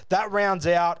out. That rounds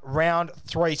out round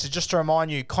 3. So just to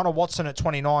remind you, Connor Watson at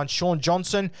 29, Sean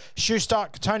Johnson, Schuster,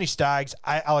 Tony Staggs,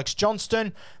 Alex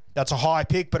Johnston. That's a high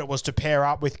pick, but it was to pair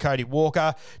up with Cody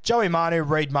Walker, Joey Manu,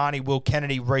 Reid Marnie, Will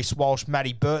Kennedy, Reece Walsh,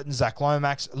 Matty Burton, Zach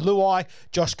Lomax, Luai,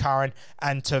 Josh Curran,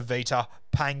 and Tavita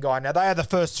Pangai. Now, they are the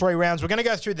first 3 rounds. We're going to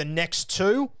go through the next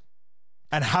 2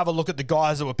 and have a look at the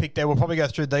guys that were picked there. We'll probably go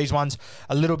through these ones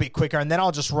a little bit quicker, and then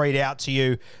I'll just read out to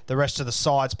you the rest of the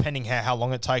sides, pending how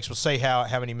long it takes. We'll see how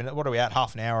many minutes. What are we at?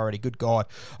 Half an hour already. Good God.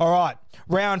 All right.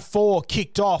 Round 4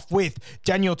 kicked off with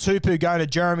Daniel Tupu going to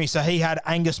Jeremy. So he had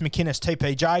Angus McInnes,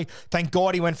 TPJ. Thank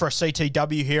God he went for a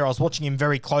CTW here. I was watching him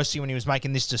very closely when he was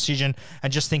making this decision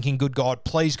and just thinking, good God,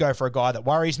 please go for a guy that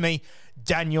worries me.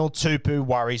 Daniel Tupu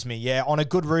worries me. Yeah, on a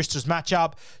good Roosters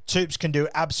matchup, Tupes can do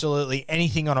absolutely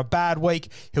anything on a bad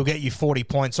week. He'll get you 40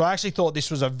 points. So I actually thought this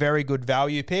was a very good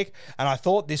value pick, and I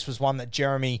thought this was one that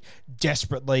Jeremy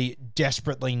desperately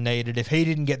needed. If he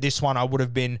didn't get this one, I would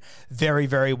have been very,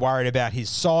 very worried about his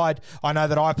side. I know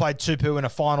that I played Tupu in a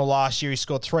final last year. He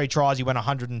scored 3 tries. He went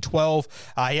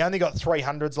 112. He only got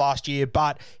 300s last year,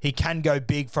 but he can go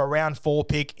big for a round 4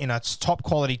 pick in a top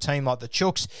quality team like the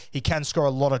Chooks. He can score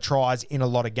a lot of tries in a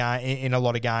lot of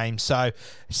games. So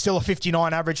still a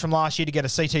 59 average from last year to get a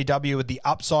CTW with the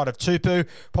upside of Tupu.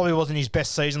 Probably wasn't his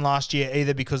best season last year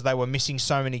either because they were missing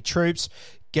so many troops.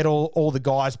 Get all the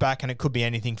guys back, and it could be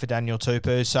anything for Daniel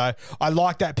Tupu. So I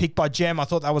like that pick by Gem. I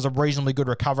thought that was a reasonably good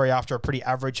recovery after a pretty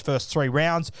average first 3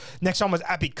 rounds. Next one was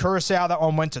Api Curacao. That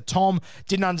one went to Tom.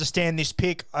 Didn't understand this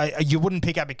pick. You wouldn't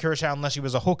pick Api Curacao unless he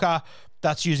was a hooker.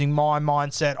 That's using my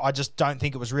mindset. I just don't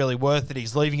think it was really worth it.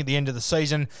 He's leaving at the end of the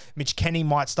season. Mitch Kenny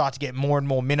might start to get more and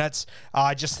more minutes.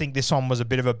 I just think this one was a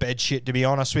bit of a bed shit, to be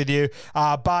honest with you.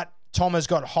 But Tom has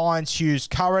got Hines, Hughes,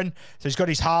 Curran. So he's got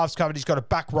his halves covered. He's got a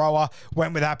back rower.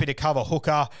 Went with Happy to cover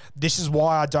hooker. This is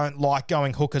why I don't like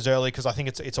going hookers early, because I think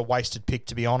it's a wasted pick,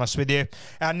 to be honest with you.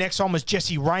 Our next one was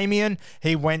Jesse Ramian.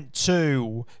 He went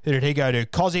to, who did he go to?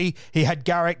 Cozzy. He had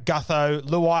Garrick, Gutho,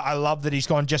 Luai. I love that he's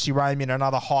gone Jesse Ramian,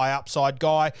 another high upside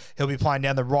guy. He'll be playing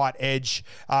down the right edge,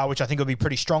 which I think will be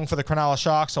pretty strong for the Cronulla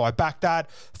Sharks, so I back that.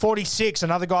 46,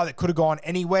 another guy that could have gone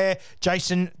anywhere.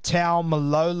 Jason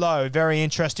Taumalolo. Very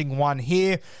interesting one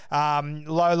here.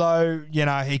 Lolo,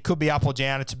 he could be up or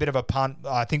down. It's a bit of a punt.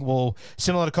 I think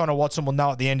similar to Connor Watson, we'll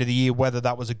know at the end of the year whether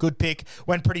that was a good pick.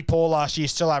 Went pretty poor last year,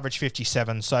 still averaged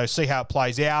 57. So see how it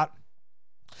plays out.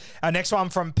 Our next one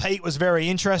from Pete was very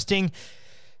interesting.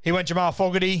 He went Jamal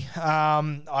Fogarty.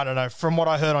 I don't know. From what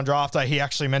I heard on draft day, he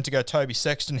actually meant to go Toby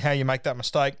Sexton. How you make that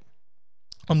mistake,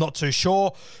 I'm not too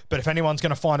sure, but if anyone's going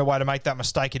to find a way to make that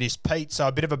mistake, it is Pete. So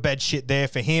a bit of a bed shit there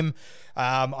for him.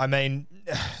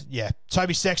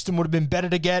 Toby Sexton would have been better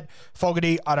to get.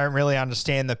 Fogarty, I don't really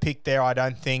understand the pick there. I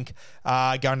don't think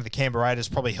going to the Canberra Raiders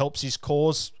probably helps his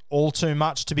cause all too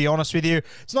much, to be honest with you.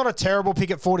 It's not a terrible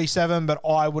pick at 47, but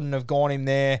I wouldn't have gone him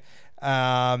there.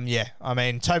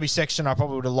 Toby Sexton, I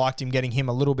probably would have liked him getting him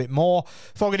a little bit more.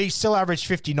 Fogarty still averaged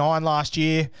 59 last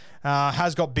year.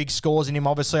 Has got big scores in him,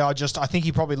 obviously. I think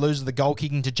he probably loses the goal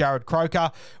kicking to Jared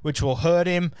Croker, which will hurt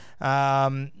him.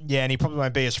 And he probably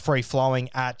won't be as free-flowing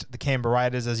at the Canberra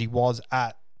Raiders as he was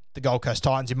at the Gold Coast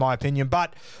Titans, in my opinion,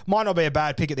 but might not be a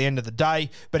bad pick at the end of the day.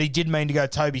 But he did mean to go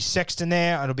Toby Sexton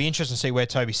there, and it'll be interesting to see where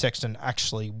Toby Sexton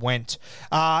actually went.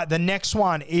 The next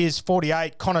one is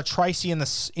 48, Connor Tracy in the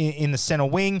centre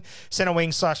wing /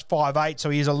 5'8", so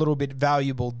he is a little bit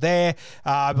valuable there.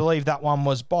 I believe that one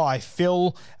was by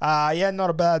Phil. Not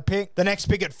a bad pick. The next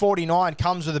pick at 49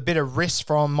 comes with a bit of risk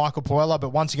from Michael Puella, but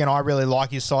once again, I really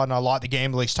like his side and I like the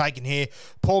gamble he's taken here.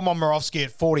 Paul Momirovski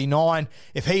at 49.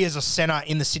 If he is a centre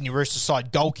in the Sydney Roosters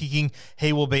side goal kicking,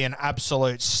 he will be an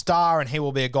absolute star, and he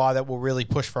will be a guy that will really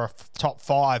push for a top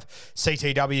 5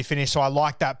 CTW finish. So I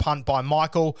like that punt by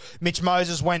Michael. Mitch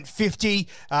Moses went 50.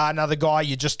 Another guy,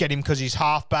 you just get him because he's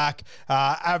halfback.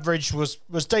 Average was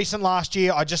decent last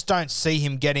year. I just don't see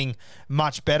him getting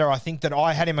much better. I think that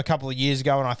I had him a couple of years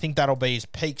ago, and I think that'll be his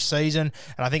peak season.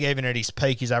 And I think even at his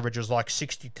peak, his average was like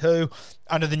 62.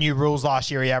 Under the new rules last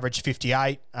year, he averaged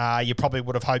 58. You probably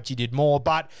would have hoped he did more,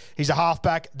 but he's a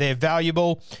halfback. They're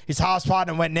valuable. His halves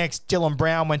partner went next. Dylan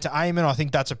Brown went to Eamon. I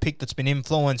think that's a pick that's been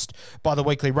influenced by the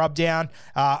weekly rubdown.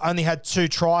 Only had 2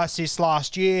 try assists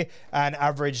last year and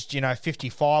averaged,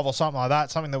 55 or something like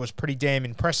that. Something that was pretty damn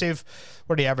impressive.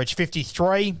 What did he average?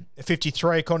 53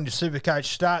 according to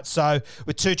Supercoach stats. So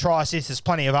with 2 try assists, there's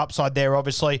plenty of upside there,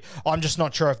 obviously. I'm just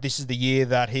not sure if this is the year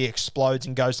that he explodes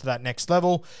and goes to that next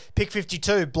level. Pick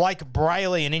 52, Blake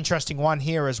Brayley, an interesting one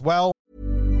here as well.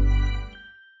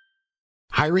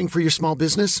 Hiring for your small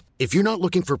business? If you're not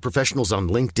looking for professionals on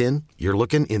LinkedIn, you're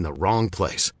looking in the wrong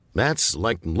place. That's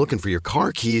like looking for your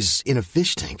car keys in a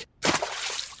fish tank.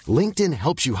 LinkedIn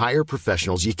helps you hire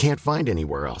professionals you can't find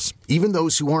anywhere else, even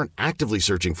those who aren't actively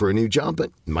searching for a new job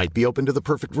but might be open to the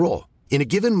perfect role. In a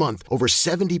given month, over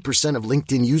 70% of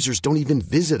LinkedIn users don't even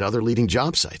visit other leading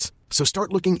job sites. So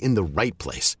start looking in the right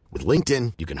place. With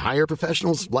LinkedIn, you can hire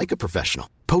professionals like a professional.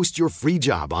 Post your free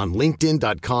job on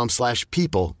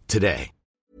linkedin.com/people today.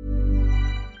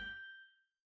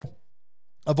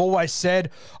 I've always said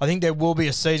I think there will be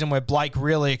a season where Blake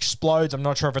really explodes. I'm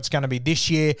not sure if it's going to be this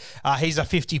year. He's a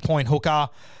 50-point hooker.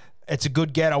 It's a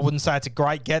good get. I wouldn't say it's a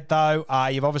great get, though.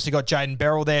 You've obviously got Jaden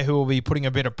Beryl there who will be putting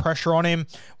a bit of pressure on him.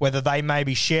 Whether they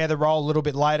maybe share the role a little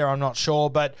bit later, I'm not sure.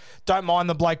 But don't mind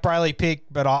the Blake Brayley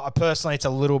pick, but personally, it's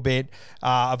a little bit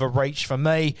of a reach for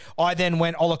me. I then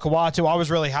went Ola Kawatu. I was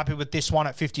really happy with this one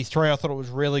at 53. I thought it was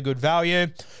really good value.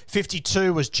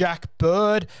 52 was Jack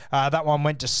Bird. That one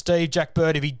went to Steve. Jack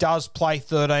Bird, if he does play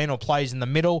 13 or plays in the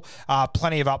middle,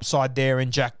 plenty of upside there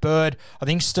in Jack Bird. I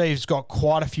think Steve's got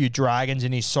quite a few Dragons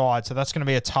in his side, so that's going to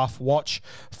be a tough watch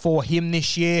for him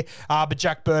this year. But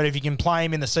Jack Bird, if you can play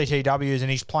him in the CTWs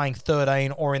and he's playing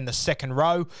 13 or in the second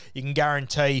row, you can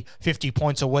guarantee 50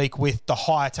 points a week with the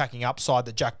high attacking upside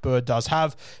that Jack Bird does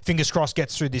have. Fingers crossed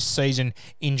gets through this season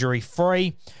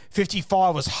injury-free.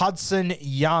 55 was Hudson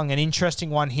Young, an interesting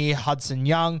one here. Hudson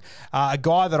Young, a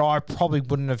guy that I probably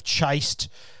wouldn't have chased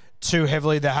too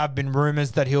heavily. There have been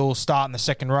rumours that he'll start in the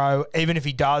second row. Even if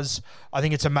he does, I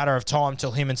think it's a matter of time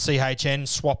till him and CHN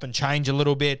swap and change a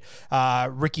little bit.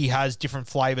 Ricky has different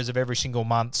flavours of every single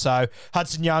month. So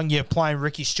Hudson Young, you're playing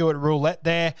Ricky Stewart roulette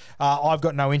there. I've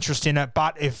got no interest in it.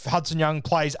 But if Hudson Young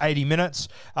plays 80 minutes,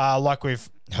 like we've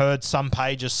heard some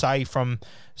pages say from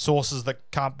sources that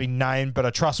can't be named but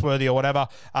are trustworthy or whatever,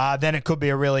 then it could be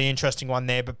a really interesting one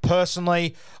there. But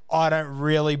personally, I don't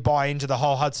really buy into the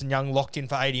whole Hudson Young locked in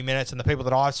for 80 minutes, and the people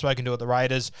that I've spoken to at the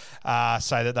Raiders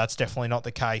say that that's definitely not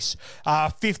the case.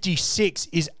 56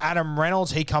 is Adam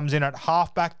Reynolds. He comes in at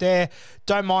halfback there.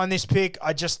 Don't mind this pick.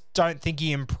 I just don't think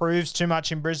he improves too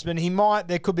much in Brisbane. He might.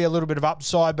 There could be a little bit of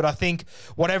upside, but I think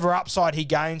whatever upside he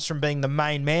gains from being the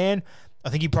main man, I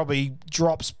think he probably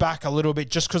drops back a little bit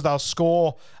just because they'll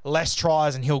score less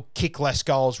tries and he'll kick less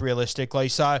goals realistically.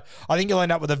 So I think you'll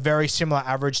end up with a very similar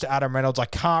average to Adam Reynolds. I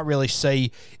can't really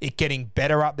see it getting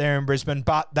better up there in Brisbane,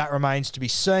 but that remains to be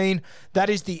seen. That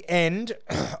is the end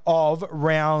of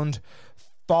round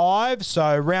 5.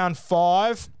 So round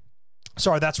 5...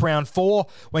 Sorry, that's round 4.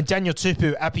 When Daniel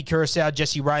Tupu, Api Curacao,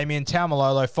 Jesse Ramian,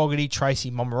 Taumalolo, Fogarty,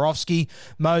 Tracy Momirovski,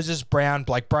 Moses, Brown,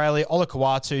 Blake Brayley, Ola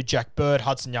Kawatu, Jack Bird,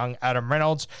 Hudson Young, Adam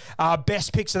Reynolds.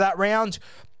 Best picks of that round,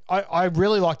 I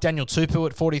really like Daniel Tupou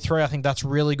at 43. I think that's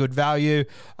really good value.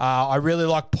 I really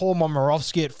like Paul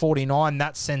Momirovski at 49.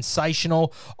 That's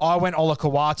sensational. I went Ola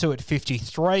Kawatu at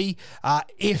 53.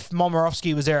 If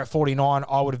Momirovski was there at 49,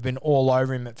 I would have been all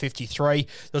over him at 53. There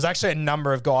was actually a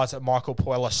number of guys that Michael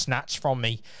Puella snatched from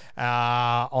me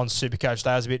on Supercoach.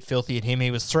 Day. I was a bit filthy at him.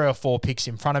 He was 3 or 4 picks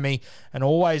in front of me and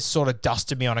always sort of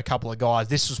dusted me on a couple of guys.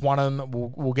 This was one of them.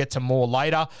 We'll get to more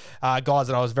later. Guys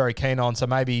that I was very keen on, so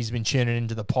maybe he's been tuning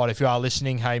into the pod. If you are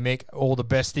listening, hey Mick, all the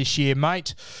best this year,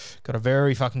 mate. Got a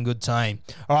very fucking good team.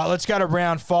 All right, let's go to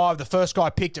round 5. The first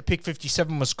guy picked at pick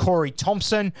 57 was Corey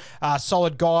Thompson.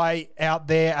 Solid guy out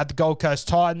there at the Gold Coast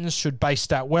Titans. Should base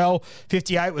stat well.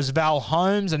 58 was Val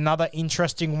Holmes. Another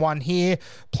interesting one here.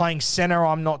 Playing centre,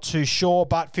 I'm not too sure,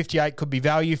 but 58 could be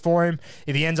value for him.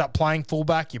 If he ends up playing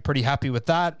fullback, you're pretty happy with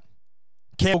that.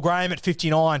 Campbell Graham at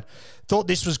 59. Thought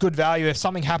this was good value. If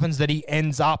something happens that he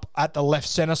ends up at the left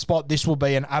centre spot, this will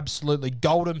be an absolutely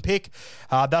golden pick.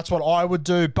 That's what I would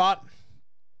do, but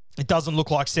it doesn't look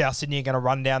like South Sydney are going to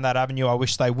run down that avenue. I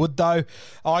wish they would, though.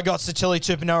 I got Satili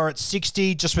Tupanoa at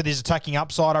 60, just with his attacking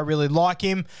upside. I really like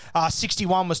him.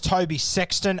 61 was Toby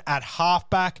Sexton at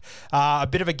halfback. A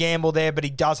bit of a gamble there, but he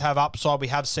does have upside. We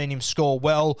have seen him score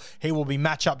well. He will be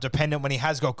matchup dependent when he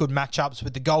has got good matchups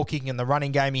with the goal kicking and the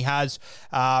running game he has.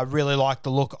 Really like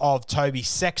the look of Toby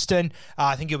Sexton.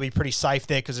 I think he'll be pretty safe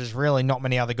there because there's really not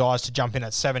many other guys to jump in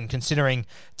at 7, considering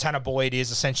Tanner Boyd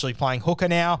is essentially playing hooker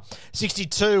now.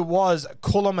 62 was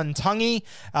Kulamantangi,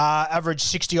 averaged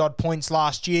 60-odd points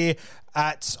last year.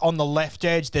 On the left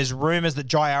edge, there's rumours that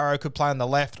Jai Arrow could play on the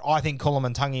left. I think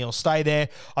Kulamantangi will stay there.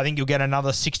 I think you'll get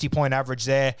another 60-point average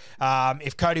there.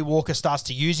 If Cody Walker starts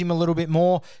to use him a little bit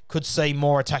more, could see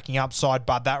more attacking upside,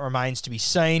 but that remains to be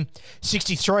seen.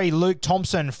 63, Luke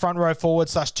Thompson, front row forward /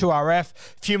 2RF.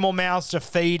 Few more mouths to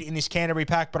feed in this Canterbury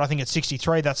pack, but I think at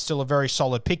 63, that's still a very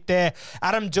solid pick there.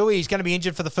 Adam Dewey is going to be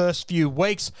injured for the first few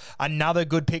weeks. Another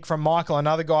good pick from Michael,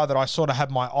 another guy that I sort of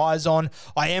have my eyes on.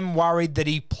 I am worried that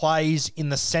he plays in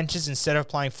the centres instead of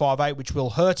playing 5'8", which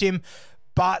will hurt him.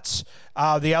 But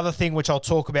the other thing, which I'll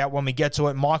talk about when we get to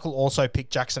it, Michael also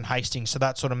picked Jackson Hastings, so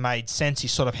that sort of made sense. He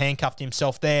sort of handcuffed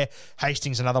himself there.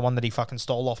 Hastings, another one that he fucking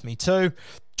stole off me too.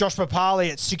 Josh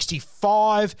Papali at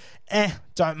 65.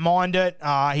 Don't mind it.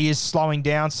 He is slowing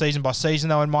down season by season,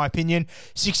 though, in my opinion.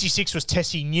 66 was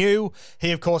Tessie New.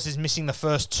 He, of course, is missing the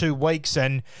first 2 weeks,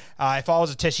 and if I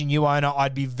was a Tessie New owner,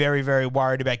 I'd be very, very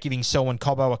worried about giving Selwyn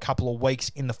Cobbo a couple of weeks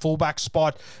in the fullback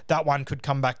spot. That one could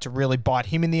come back to really bite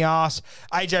him in the ass.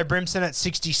 AJ Brimson at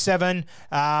 67.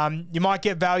 You might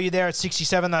get value there at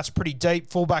 67. That's pretty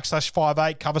deep. Fullback /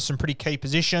 5'8", covers some pretty key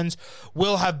positions.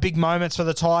 Will have big moments for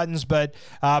the Titans, but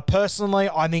personally,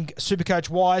 I think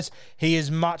Supercoach-wise, he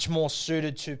is much more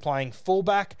suited to playing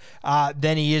fullback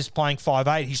than he is playing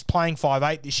 5'8". He's playing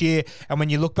 5'8" this year, and when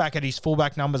you look back at his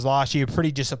fullback numbers last year,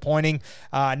 pretty disappointing.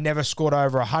 Never scored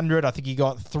over 100. I think he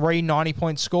got 3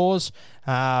 90-point scores.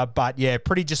 But yeah,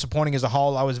 pretty disappointing as a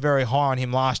whole. I was very high on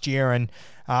him last year, and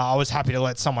I was happy to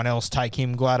let someone else take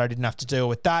him. Glad I didn't have to deal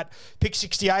with that. Pick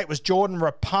 68 was Jordan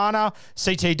Rapana,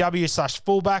 CTW /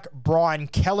 fullback. Brian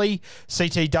Kelly,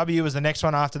 CTW was the next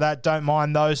one after that. Don't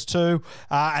mind those two.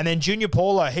 And then Junior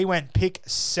Paulo, he went pick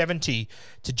 70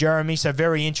 to Jeremy. So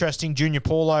very interesting. Junior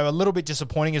Paulo, a little bit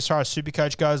disappointing as far as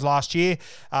Supercoach goes last year.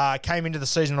 Came into the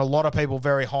season, a lot of people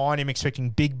very high on him, expecting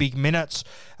big minutes.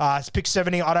 It's pick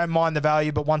 70. I don't mind the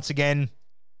value, but once again,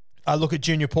 look at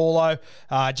Junior Paulo,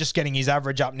 just getting his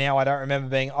average up now. I don't remember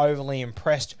being overly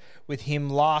impressed with him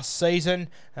last season.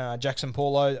 Jackson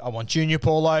Paulo, I want Junior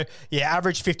Paulo. Yeah,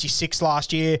 averaged 56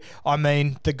 last year. I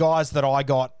mean, the guys that I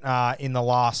got in the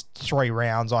last 3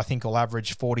 rounds, I think will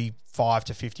average 45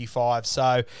 to 55.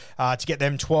 So to get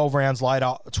them 12 rounds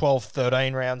later, 12,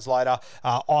 13 rounds later,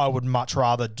 I would much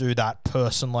rather do that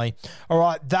personally. All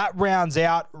right, that rounds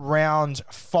out round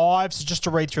 5. So just to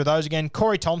read through those again,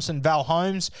 Corey Thompson, Val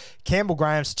Holmes, Campbell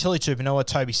Graham, Satili Tupanoa,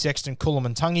 Toby Sexton,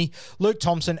 Kulamantangi, Luke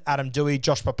Thompson, Adam Dewey,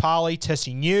 Josh Papali,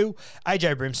 Tessie New,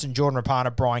 AJ Brimson, Jordan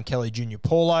Rapana, Brian Kelly, Junior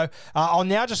Paulo. I'll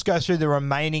now just go through the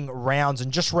remaining rounds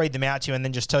and just read them out to you and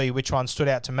then just tell you which one stood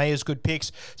out to me as good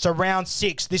picks. So round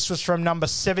 6, this was from number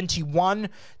 71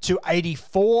 to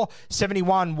 84.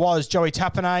 71 was Joey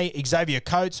Tapine, Xavier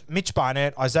Coates, Mitch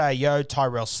Barnett, Isaiah Yeo,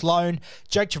 Tyrell Sloan,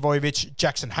 Jake Trbojevic,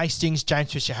 Jackson Hastings,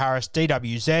 James Fisher-Harris,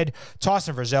 DWZ,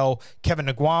 Tyson Frizzell, Kevin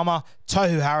Nguama,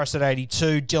 Tohu Harris at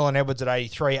 82, Dylan Edwards at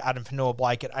 83, Adam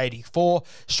Fanua-Blake at 84.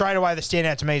 straight away, the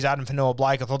standout to me is Adam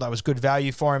Fanua-Blake. I thought that was good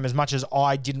value for him. As much as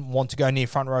I didn't want to go near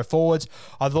front row forwards,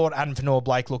 I thought Adam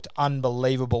Fanua-Blake looked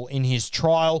unbelievable in his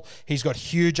trial. He's got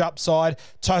huge upside.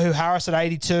 Tohu Harris at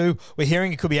 82. We're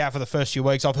hearing he could be out for the first few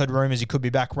weeks. I've heard rumours he could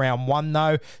be back round 1,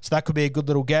 though, so that could be a good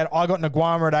little get. I got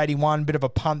Nguama at 81. Bit of a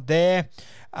punt there.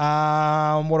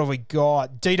 What have we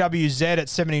got? DWZ at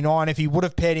 79. If he would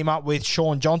have paired him up with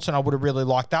Sean Johnson, I would have really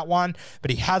liked that one,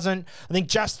 but he hasn't. I think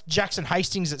just Jackson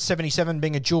Hastings at 77,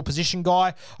 being a dual position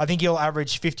guy, I think he'll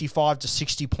average 55 to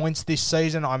 60 points this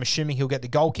season. I'm assuming he'll get the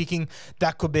goal kicking.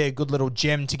 That could be a good little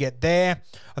gem to get there.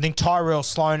 I think Tyrell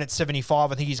Sloan at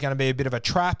 75, I think he's going to be a bit of a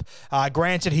trap.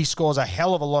 Granted, he scores a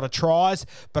hell of a lot of tries,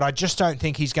 but I just don't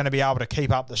think he's going to be able to keep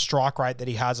up the strike rate that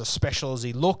he has, as special as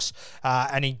he looks,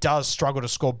 and he does struggle to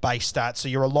score base stats. So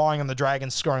you're relying on the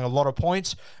Dragons scoring a lot of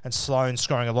points and Sloan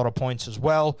scoring a lot of points as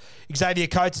well. Xavier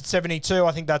Coates at 72.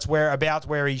 I think that's about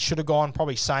where he should have gone.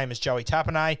 Probably same as Joey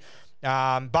Tapine.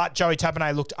 But Joey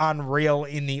Tapine looked unreal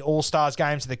in the All-Stars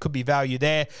game, so there could be value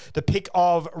there. The pick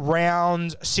of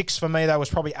round 6 for me, though, was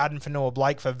probably Adam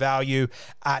Fanua-Blake for value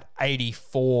at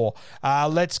 84.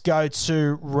 Let's go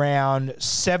to round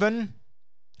 7.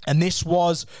 And this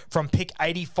was from pick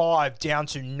 85 down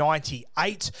to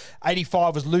 98.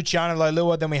 85 was Luciano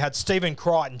Leilua. Then we had Stephen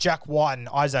Crichton, Jack White, and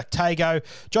Isaac Tago,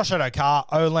 Josh Adokar,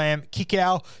 Olam,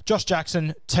 Kikau, Josh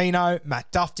Jackson, Tino,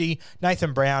 Matt Duffy,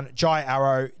 Nathan Brown, Jai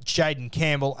Arrow, Jaden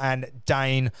Campbell, and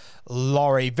Dane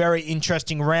Laurie. Very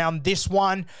interesting round. This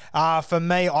one, for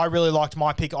me, I really liked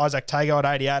my pick, Isaac Tago at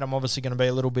 88. I'm obviously going to be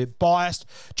a little bit biased.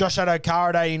 Josh Adokar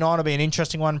at 89 will be an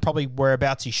interesting one. Probably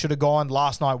whereabouts he should have gone.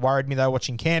 Last night worried me, though,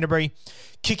 watching Canterbury.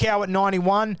 Kikau at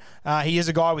 91. He is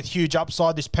a guy with huge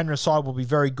upside. This Penrith side will be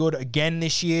very good again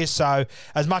this year. So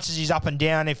as much as he's up and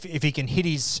down, if he can hit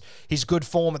his good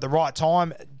form at the right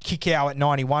time, Kikau at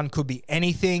 91 could be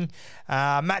anything.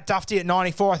 Matt Duffy at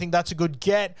 94. I think that's a good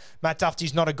get. Matt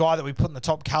Duffy's not a guy that we put in the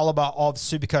top caliber of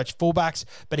Supercoach fullbacks,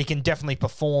 but he can definitely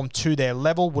perform to their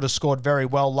level. Would have scored very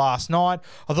well last night.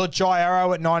 I thought Jai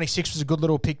Arrow at 96 was a good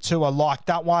little pick too. I liked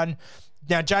that one.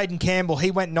 Now, Jaden Campbell,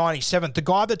 he went 97th. The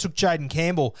guy that took Jaden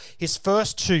Campbell, his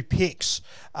first 2 picks,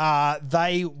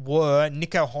 they were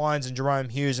Nico Hines and Jerome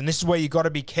Hughes. And this is where you've got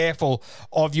to be careful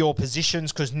of your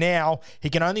positions, because now he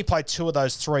can only play 2 of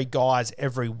those 3 guys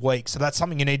every week. So that's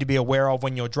something you need to be aware of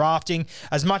when you're drafting.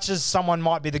 As much as someone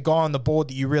might be the guy on the board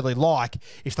that you really like,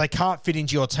 if they can't fit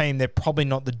into your team, they're probably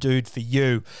not the dude for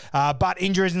you. But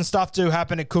injuries and stuff do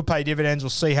happen. It could pay dividends. We'll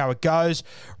see how it goes.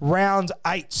 Round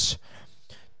 8.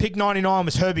 Pick 99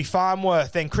 was Herbie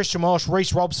Farnworth, then Christian Welsh,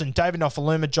 Reece Robson, David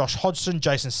Nofaluma, Josh Hodgson,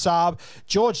 Jason Saab,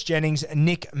 George Jennings,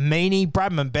 Nick Meaney,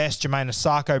 Bradman Best, Jermaine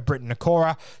Asako, Britton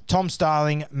Nakora, Tom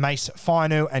Starling, Mace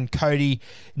Fainu, and Cody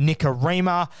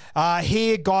Nikarima.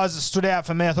 Here, guys that stood out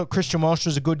for me, I thought Christian Welsh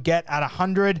was a good get at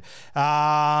 100.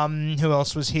 Who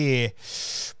else was here?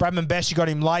 Bradman Best, you got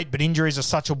him late, but injuries are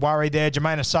such a worry there.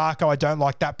 Jermaine Asako, I don't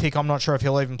like that pick. I'm not sure if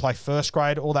he'll even play first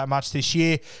grade all that much this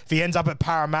year. If he ends up at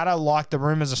Parramatta, like the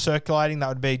rumours are circulating, that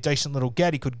would be a decent little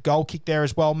get. He could goal kick there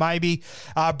as well, maybe.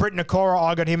 Britton Nakora,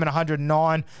 I got him at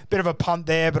 109. Bit of a punt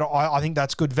there, but I think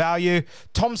that's good value.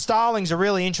 Tom Starling's a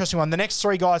really interesting one. The next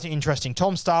 3 guys are interesting.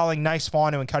 Tom Starling, Nace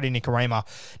Fainu, and Cody Nikarima.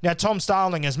 Now, Tom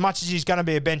Starling, as much as he's going to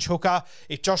be a bench hooker,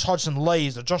 if Josh Hodgson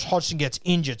leaves or Josh Hodgson gets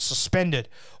injured, suspended,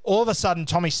 all of a sudden,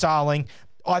 Tommy Starling,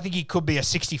 I think he could be a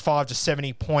 65 to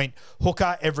 70 point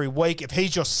hooker every week. If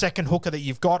he's your second hooker that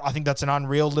you've got, I think that's an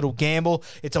unreal little gamble.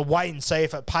 It's a wait and see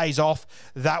if it pays off.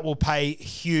 That will pay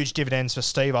huge dividends for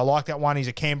Steve. I like that one. He's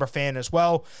a Canberra fan as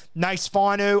well. Nace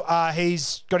Fainu,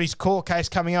 he's got his court case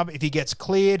coming up. If he gets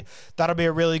cleared, that'll be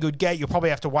a really good get. You'll probably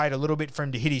have to wait a little bit for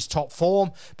him to hit his top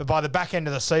form, but by the back end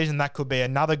of the season, that could be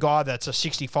another guy that's a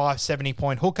 65, 70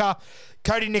 point hooker.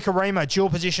 Cody Nikarima,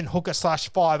 dual position hooker /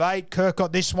 5'8". Kirk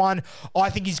got this one. I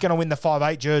think he's going to win the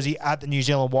 5'8 jersey at the New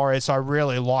Zealand Warriors, so I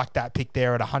really like that pick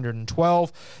there at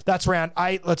 112. That's round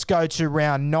 8. Let's go to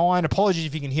round 9. Apologies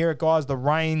if you can hear it, guys. The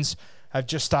rains have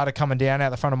just started coming down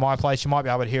out the front of my place. You might be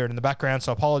able to hear it in the background,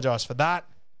 so I apologise for that.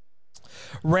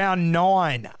 Round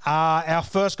 9, our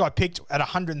first guy picked at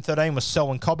 113 was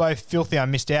Selwyn Cobbo. Filthy, I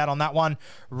missed out on that one.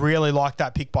 Really liked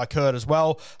that pick by Kurt as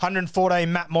well.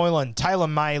 114, Matt Moylan, Taylor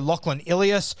May, Lachlan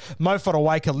Ilias, Mo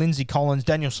Fodawaker, Lindsay Collins,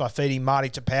 Daniel Saifidi, Marty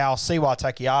Tapau, Siwa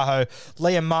Takiaho,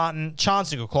 Liam Martin,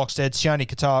 Chancellor Clockstead, Sione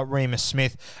Katoa, Remus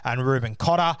Smith, and Ruben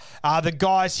Cotter. The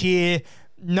guys here,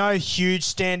 no huge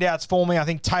standouts for me. I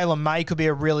think Taylor May could be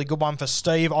a really good one for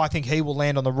Steve. I think he will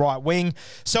land on the right wing.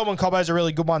 Selwyn Cobbo's a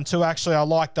really good one too, actually. I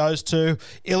like those two.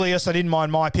 Ilias, I didn't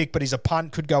mind my pick, but he's a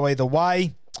punt. Could go either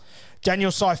way.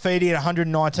 Daniel Saifidi at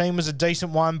 119 was a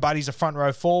decent one, but he's a front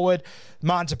row forward.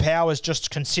 Martin Tapau has just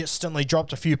consistently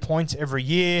dropped a few points every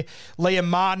year. Liam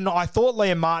Martin, I thought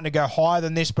Liam Martin would go higher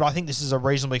than this, but I think this is a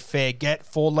reasonably fair get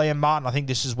for Liam Martin. I think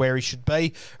this is where he should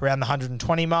be, around the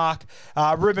 120 mark.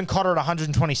 Ruben Cotter at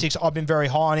 126, I've been very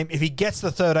high on him. If he gets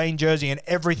the 13 jersey and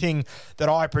everything that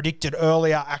I predicted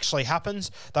earlier actually happens,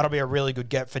 that'll be a really good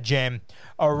get for Gem.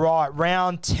 All right,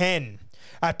 round 10.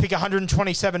 At pick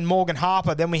 127, Morgan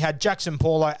Harper. Then we had Jackson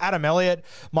Paulo, Adam Elliott,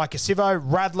 Mike Asivo,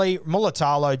 Radley,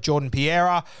 Mulatalo, Jordan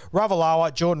Piera,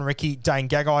 Ravalawa, Jordan Ricky, Dane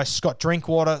Gagai, Scott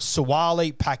Drinkwater,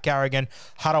 Suwali, Pat Garrigan,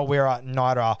 Harawira,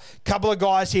 Naira. Couple of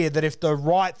guys here that if the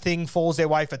right thing falls their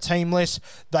way for team lists,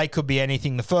 they could be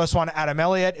anything. The first one, Adam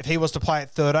Elliott. If he was to play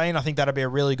at 13, I think that'd be a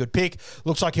really good pick.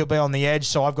 Looks like he'll be on the edge,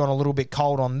 so I've gone a little bit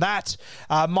cold on that.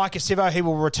 Mike Asivo, he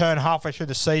will return halfway through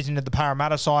the season to the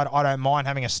Parramatta side. I don't mind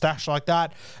having a stash like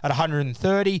that. At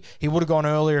 130. He would have gone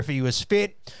earlier if he was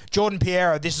fit. Jordan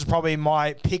Piera, this is probably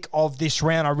my pick of this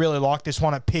round. I really like this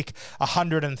one at pick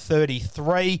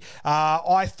 133.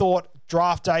 I thought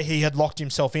draft day he had locked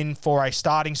himself in for a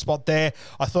starting spot there.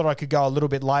 I thought I could go a little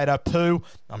bit later. Pooh,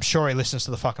 I'm sure he listens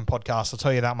to the fucking podcast. I'll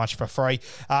tell you that much for free.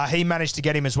 He managed to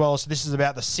get him as well. So this is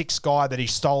about the sixth guy that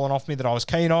he's stolen off me that I was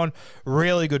keen on.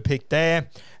 Really good pick there.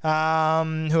 Who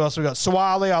else we got?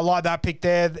 Suwali, I like that pick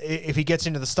there. If he gets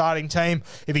into the starting team.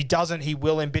 If he doesn't, he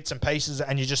will in bits and pieces,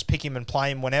 and you just pick him and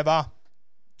play him whenever.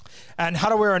 And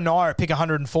Harawira Naira, pick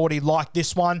 140, like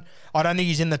this one. I don't think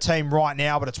he's in the team right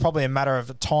now, but it's probably a matter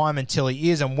of time until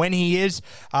he is. And when he is,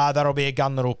 that'll be a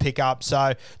gun that'll pick up.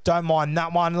 So don't mind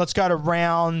that one. Let's go to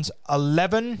round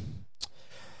 11.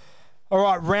 All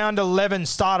right, round 11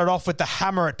 started off with the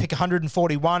hammer at pick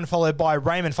 141, followed by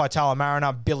Raymond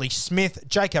Faitala-Mariner, Billy Smith,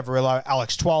 Jake Averillo,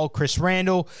 Alex Twal, Chris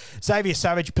Randall, Xavier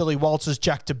Savage, Billy Walters,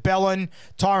 Jack DeBellin,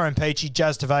 Tyrone Peachy,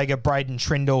 Jazz DeVega, Braden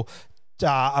Trindle,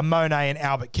 Amone and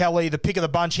Albert Kelly. The pick of the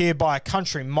bunch here by a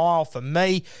country mile for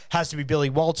me has to be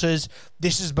Billy Walters.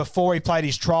 This is before he played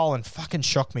his trial and fucking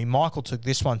shocked me. Michael took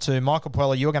this one too. Michael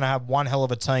Puella, you're going to have one hell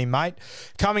of a team, mate.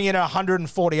 Coming in at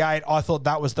 148, I thought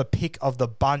that was the pick of the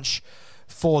bunch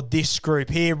for this group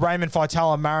here. Raymond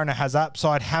Faitala-Mariner has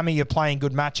upside. Hammy, you're playing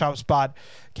good matchups, but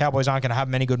Cowboys aren't going to have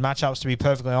many good matchups, to be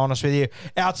perfectly honest with you.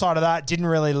 Outside of that, didn't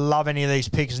really love any of these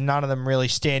picks. None of them really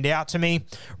stand out to me.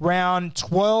 Round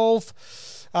 12...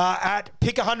 at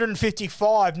pick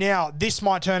 155. Now, this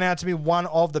might turn out to be one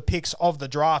of the picks of the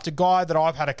draft. A guy that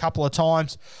I've had a couple of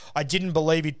times. I didn't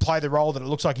believe he'd play the role that it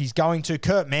looks like he's going to.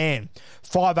 Kurt Mann,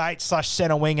 5'8" /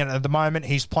 centre wing, and at the moment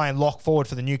he's playing lock forward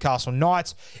for the Newcastle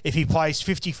Knights. If he plays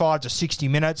 55 to 60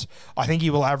 minutes, I think he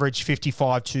will average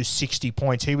 55 to 60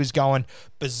 points. He was going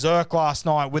berserk last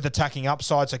night with attacking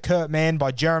upside. So Kurt Mann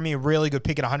by Jeremy, a really good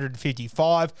pick at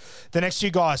 155. The next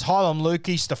two guys, Hylam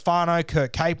Lukey, Stefano,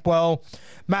 Kurt Capewell,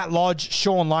 Matt Lodge,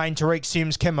 Sean Lane, Tariq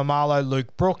Sims, Ken Mamalo,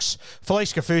 Luke Brooks,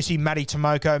 Felice Kafusi, Matty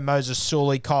Tomoko, Moses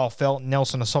Sully, Kyle Felt,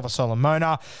 Nelson Asafa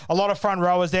Solomona. A lot of front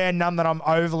rowers there, none that I'm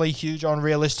overly huge on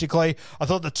realistically. I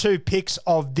thought the two picks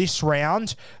of this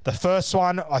round, the first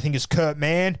one I think is Kurt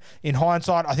Mann. In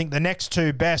hindsight, I think the next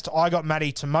two best, I got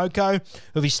Matty Tomoko.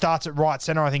 If he starts at right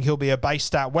centre, I think he'll be a base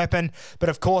stat weapon. But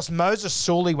of course, Moses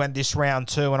Sully went this round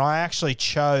too, and I actually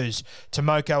chose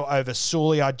Tomoko over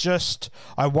Sully.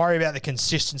 I worry about the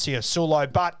consistency of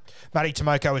Sulo, but Matty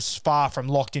Tomoko is far from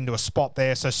locked into a spot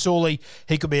there. So Sully,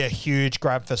 he could be a huge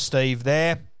grab for Steve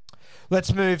there.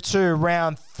 Let's move to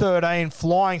round 13,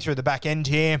 flying through the back end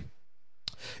here.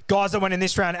 Guys that went in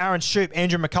this round, Aaron Shoup,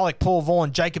 Andrew McCulloch, Paul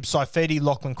Vaughan, Jacob Saifidi,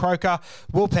 Lachlan Croker,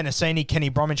 Will Penasini, Kenny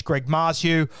Bromwich, Greg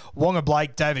Marshue, Wonga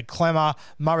Blake, David Clemmer,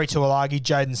 Murray Tuolagi,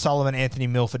 Jaden Sullivan, Anthony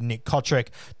Milford, Nick Kotrick.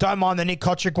 Don't mind the Nick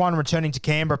Kotrick one, returning to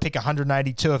Canberra, pick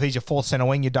 182. If he's your fourth centre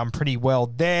wing, you've done pretty well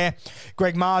there.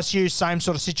 Greg Marshue, same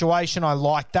sort of situation. I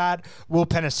like that. Will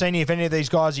Penasini, if any of these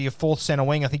guys are your fourth centre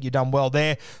wing, I think you've done well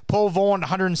there. Paul Vaughan,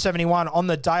 171 on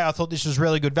the day. I thought this was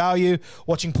really good value.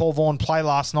 Watching Paul Vaughan play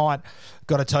last night,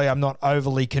 got to tell you, I'm not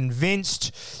overly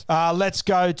convinced. Let's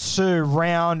go to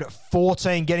round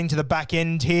 14, getting to the back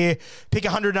end here. Pick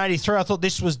 183. I thought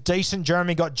this was decent.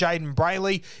 Jeremy got Jaden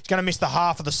Brayley. He's going to miss the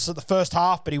half of the first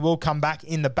half, but he will come back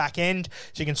in the back end.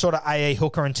 So you can sort of AE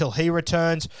hooker until he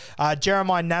returns.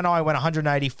 Jeremiah Nanai went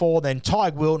 184. Then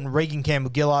Tyg Wilton, Regan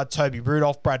Campbell-Gillard, Toby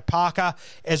Rudolph, Brad Parker,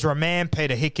 Ezra Mann,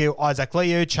 Peter Hickey, Isaac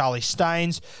Liu, Charlie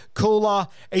Staines, Cooler,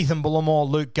 Ethan Bullimore,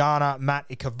 Luke Garner, Matt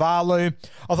Ikavalu.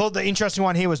 I thought the interesting interesting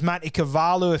one here was Matt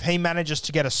Ikuvalu. If he manages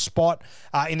to get a spot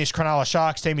in this Cronulla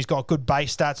Sharks team, he's got good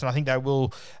base stats, and I think they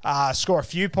will score a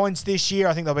few points this year.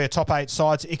 I think they'll be a top 8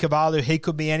 side. So Ikuvalu, he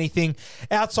could be anything.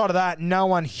 Outside of that, no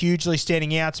one hugely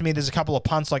standing out to me. There's a couple of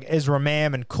punts like Ezra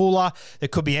Mam and Kula. There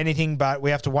could be anything, but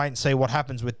we have to wait and see what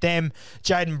happens with them.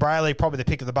 Jaden Brayley, probably the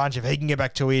pick of the bunch. If he can get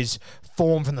back to his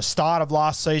form from the start of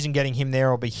last season, getting him there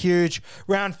will be huge.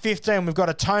 Round 15, we've got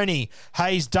a Tony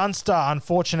Hayes Dunster.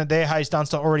 Unfortunate there. Hayes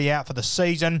Dunster already out for the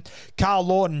season. Carl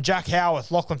Lawton, Jack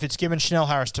Howarth, Lachlan Fitzgibbon, Chanel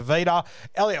Harris-Tavita,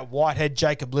 Elliot Whitehead,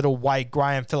 Jacob Little, Wade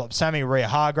Graham, Philip Sammy, Rhea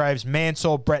Hargraves,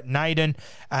 Mansour, Brett Naden,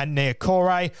 and Nia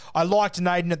Corey. I liked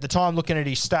Naden at the time, looking at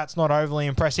his stats, not overly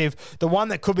impressive. The one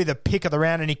that could be the pick of the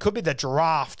round, and he could be the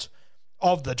draft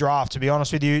of the draft, to be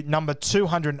honest with you, number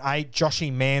 208,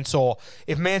 Joshy Mansour.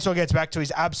 If Mansour gets back to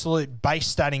his absolute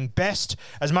base statting best,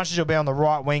 as much as he'll be on the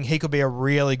right wing, he could be a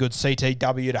really good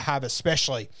CTW to have,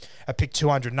 especially at pick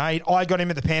 208. I got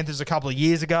him at the Panthers a couple of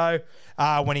years ago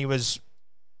when he was...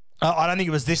 I don't think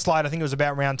it was this late. I think it was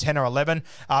about round 10 or 11,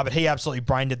 but he absolutely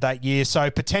brained it that year.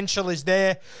 So potential is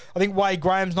there. I think Wade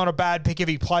Graham's not a bad pick if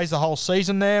he plays the whole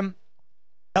season there.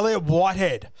 Elliot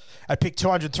Whitehead at pick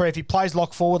 203. If he plays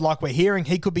lock forward like we're hearing,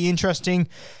 he could be interesting.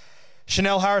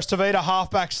 Chanel Harris-Tavita,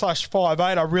 halfback /5'8".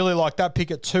 I really like that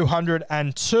pick at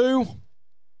 202.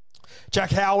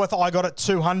 Jack Howarth, I got at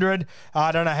 200.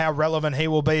 I don't know how relevant he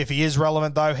will be. If he is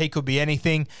relevant, though, he could be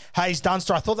anything. Hayes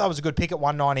Dunster, I thought that was a good pick at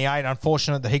 198.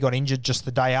 Unfortunate that he got injured just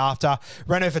the day after.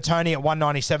 Reno Fatoni at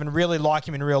 197. Really like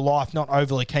him in real life. Not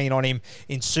overly keen on him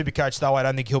in Supercoach, though. I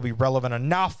don't think he'll be relevant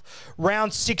enough.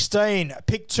 Round 16,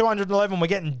 pick 211. We're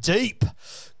getting deep.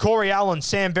 Corey Allen,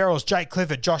 Sam Verrills, Jake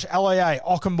Clifford, Josh Allier,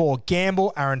 Ockenbaugh,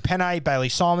 Gamble, Aaron Penne, Bailey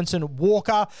Simonson,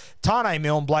 Walker, Tane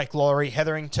Milne, Blake Lowry,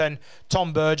 Hetherington,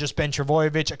 Tom Burgess, Ben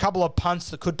Travojevic. A couple of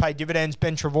punts that could pay dividends.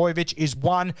 Ben Travojevic is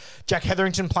one. Jack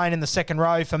Hetherington playing in the second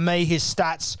row. For me, his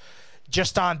stats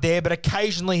just aren't there, but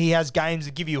occasionally he has games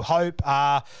that give you hope.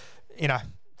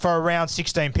 For a round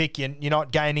 16 pick, you're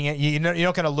not gaining it. You're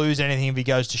not going to lose anything if he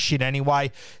goes to shit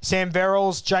anyway. Sam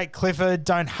Verrills, Jake Clifford,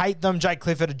 don't hate them. Jake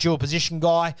Clifford, a dual position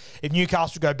guy. If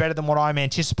Newcastle go better than what I'm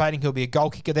anticipating, he'll be a goal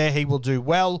kicker there. He will do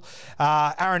well.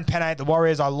 Aaron Penne at the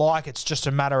Warriors, I like. It's just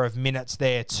a matter of minutes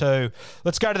there too.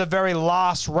 Let's go to the very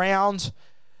last round.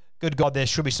 Good God, there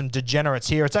should be some degenerates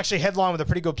here. It's actually headlined with a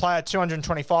pretty good player,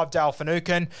 225, Dale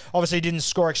Finucane. Obviously, he didn't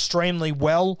score extremely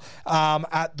well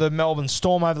at the Melbourne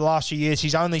Storm over the last few years.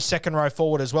 He's only second row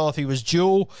forward as well. If he was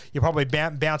dual, you probably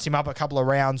bounce him up a couple of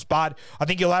rounds. But I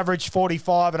think he'll average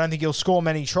 45. I don't think he'll score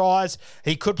many tries.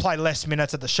 He could play less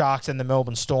minutes at the Sharks than the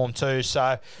Melbourne Storm too.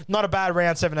 So not a bad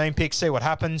round 17 pick. See what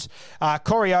happens.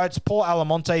 Corey Oates, Paul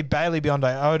Alamonte, Bailey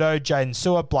Biondo Odo, Jaden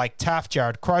Stewart, Blake Taft,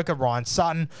 Jared Croker, Ryan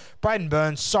Sutton, Braden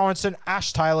Burns, Sorensen,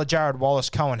 Ash Taylor, Jared Wallace,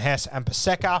 Cohen Hess, and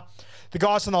Paseka. The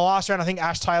guys from the last round, I think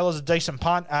Ash Taylor's a decent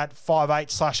punt at 5'8"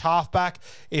 /halfback.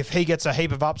 If he gets a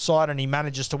heap of upside and he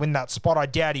manages to win that spot, I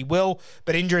doubt he will,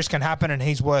 but injuries can happen and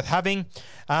he's worth having.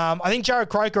 I think Jared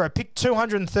Croker at pick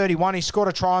 231, he scored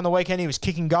a try on the weekend. He was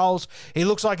kicking goals. He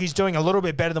looks like he's doing a little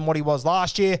bit better than what he was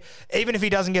last year. Even if he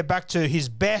doesn't get back to his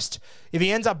best, if he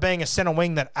ends up being a centre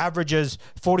wing that averages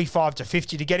 45 to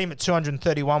 50, to get him at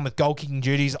 231 with goal kicking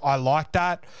duties, I like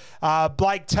that.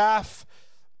 Blake Taff,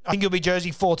 I think he'll be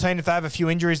jersey 14 if they have a few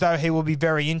injuries, though. He will be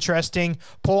very interesting.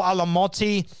 Paul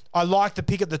Alamonte, I liked the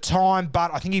pick at the time,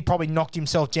 but I think he probably knocked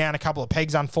himself down a couple of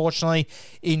pegs, unfortunately,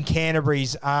 in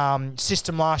Canterbury's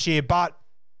system last year. But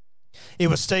it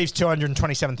was Steve's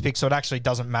 227th pick, so it actually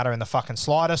doesn't matter in the fucking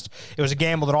slightest. It was a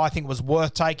gamble that I think was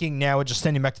worth taking. Now we're just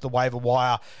sending him back to the waiver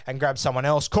wire and grab someone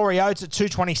else. Corey Oates at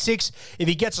 226. If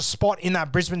he gets a spot in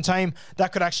that Brisbane team,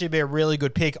 that could actually be a really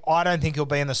good pick. I don't think he'll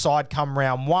be in the side come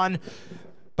round one.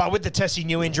 But with the Tessie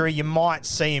New injury, you might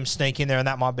see him sneak in there, and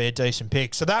that might be a decent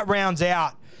pick. So that rounds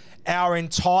out our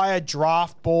entire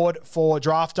draft board for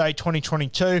Draft Day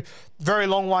 2022. Very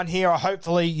long one here.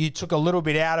 Hopefully you took a little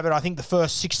bit out of it. I think the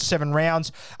first 6 to 7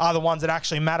 rounds are the ones that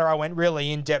actually matter. I went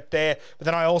really in-depth there. But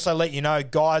then I also let you know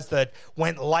guys that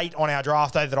went late on our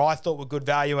draft day that I thought were good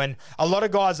value, and a lot of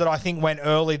guys that I think went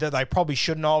early that they probably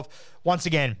shouldn't have. Once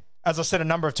again, as I said a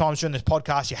number of times during this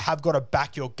podcast, you have got to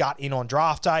back your gut in on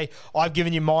draft day. I've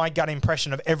given you my gut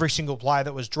impression of every single player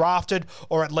that was drafted,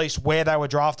 or at least where they were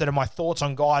drafted, and my thoughts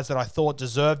on guys that I thought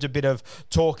deserved a bit of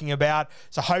talking about.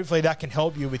 So hopefully that can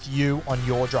help you with you on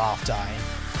your draft day.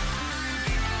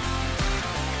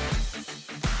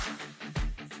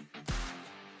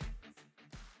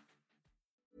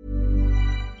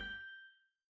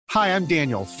 Hi, I'm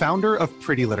Daniel, founder of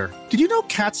Pretty Litter. Did you know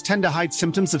cats tend to hide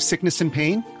symptoms of sickness and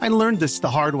pain? I learned this the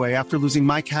hard way after losing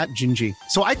my cat, Gingy.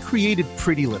 So I created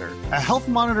Pretty Litter, a health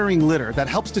monitoring litter that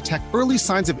helps detect early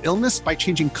signs of illness by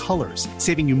changing colors,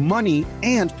 saving you money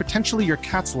and potentially your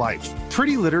cat's life.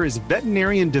 Pretty Litter is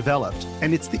veterinarian developed,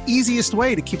 and it's the easiest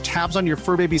way to keep tabs on your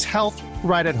fur baby's health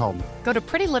right at home. Go to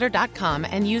prettylitter.com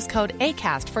and use code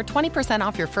ACAST for 20%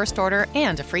 off your first order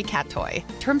and a free cat toy.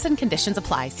 Terms and conditions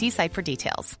apply. See site for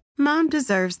details. Mom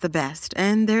deserves the best,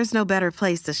 and there's no better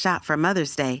place to shop for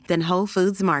Mother's Day than Whole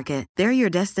Foods Market. They're your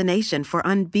destination for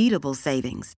unbeatable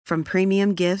savings, from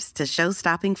premium gifts to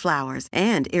show-stopping flowers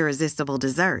and irresistible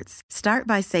desserts. Start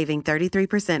by saving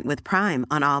 33% with Prime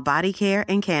on all body care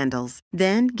and candles.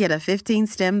 Then get a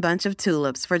 15-stem bunch of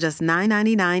tulips for just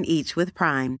 $9.99 each with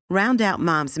Prime. Round out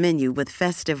Mom's menu with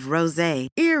festive rosé,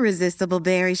 irresistible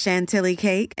berry chantilly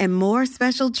cake, and more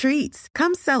special treats.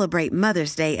 Come celebrate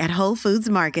Mother's Day at Whole Foods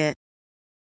Market.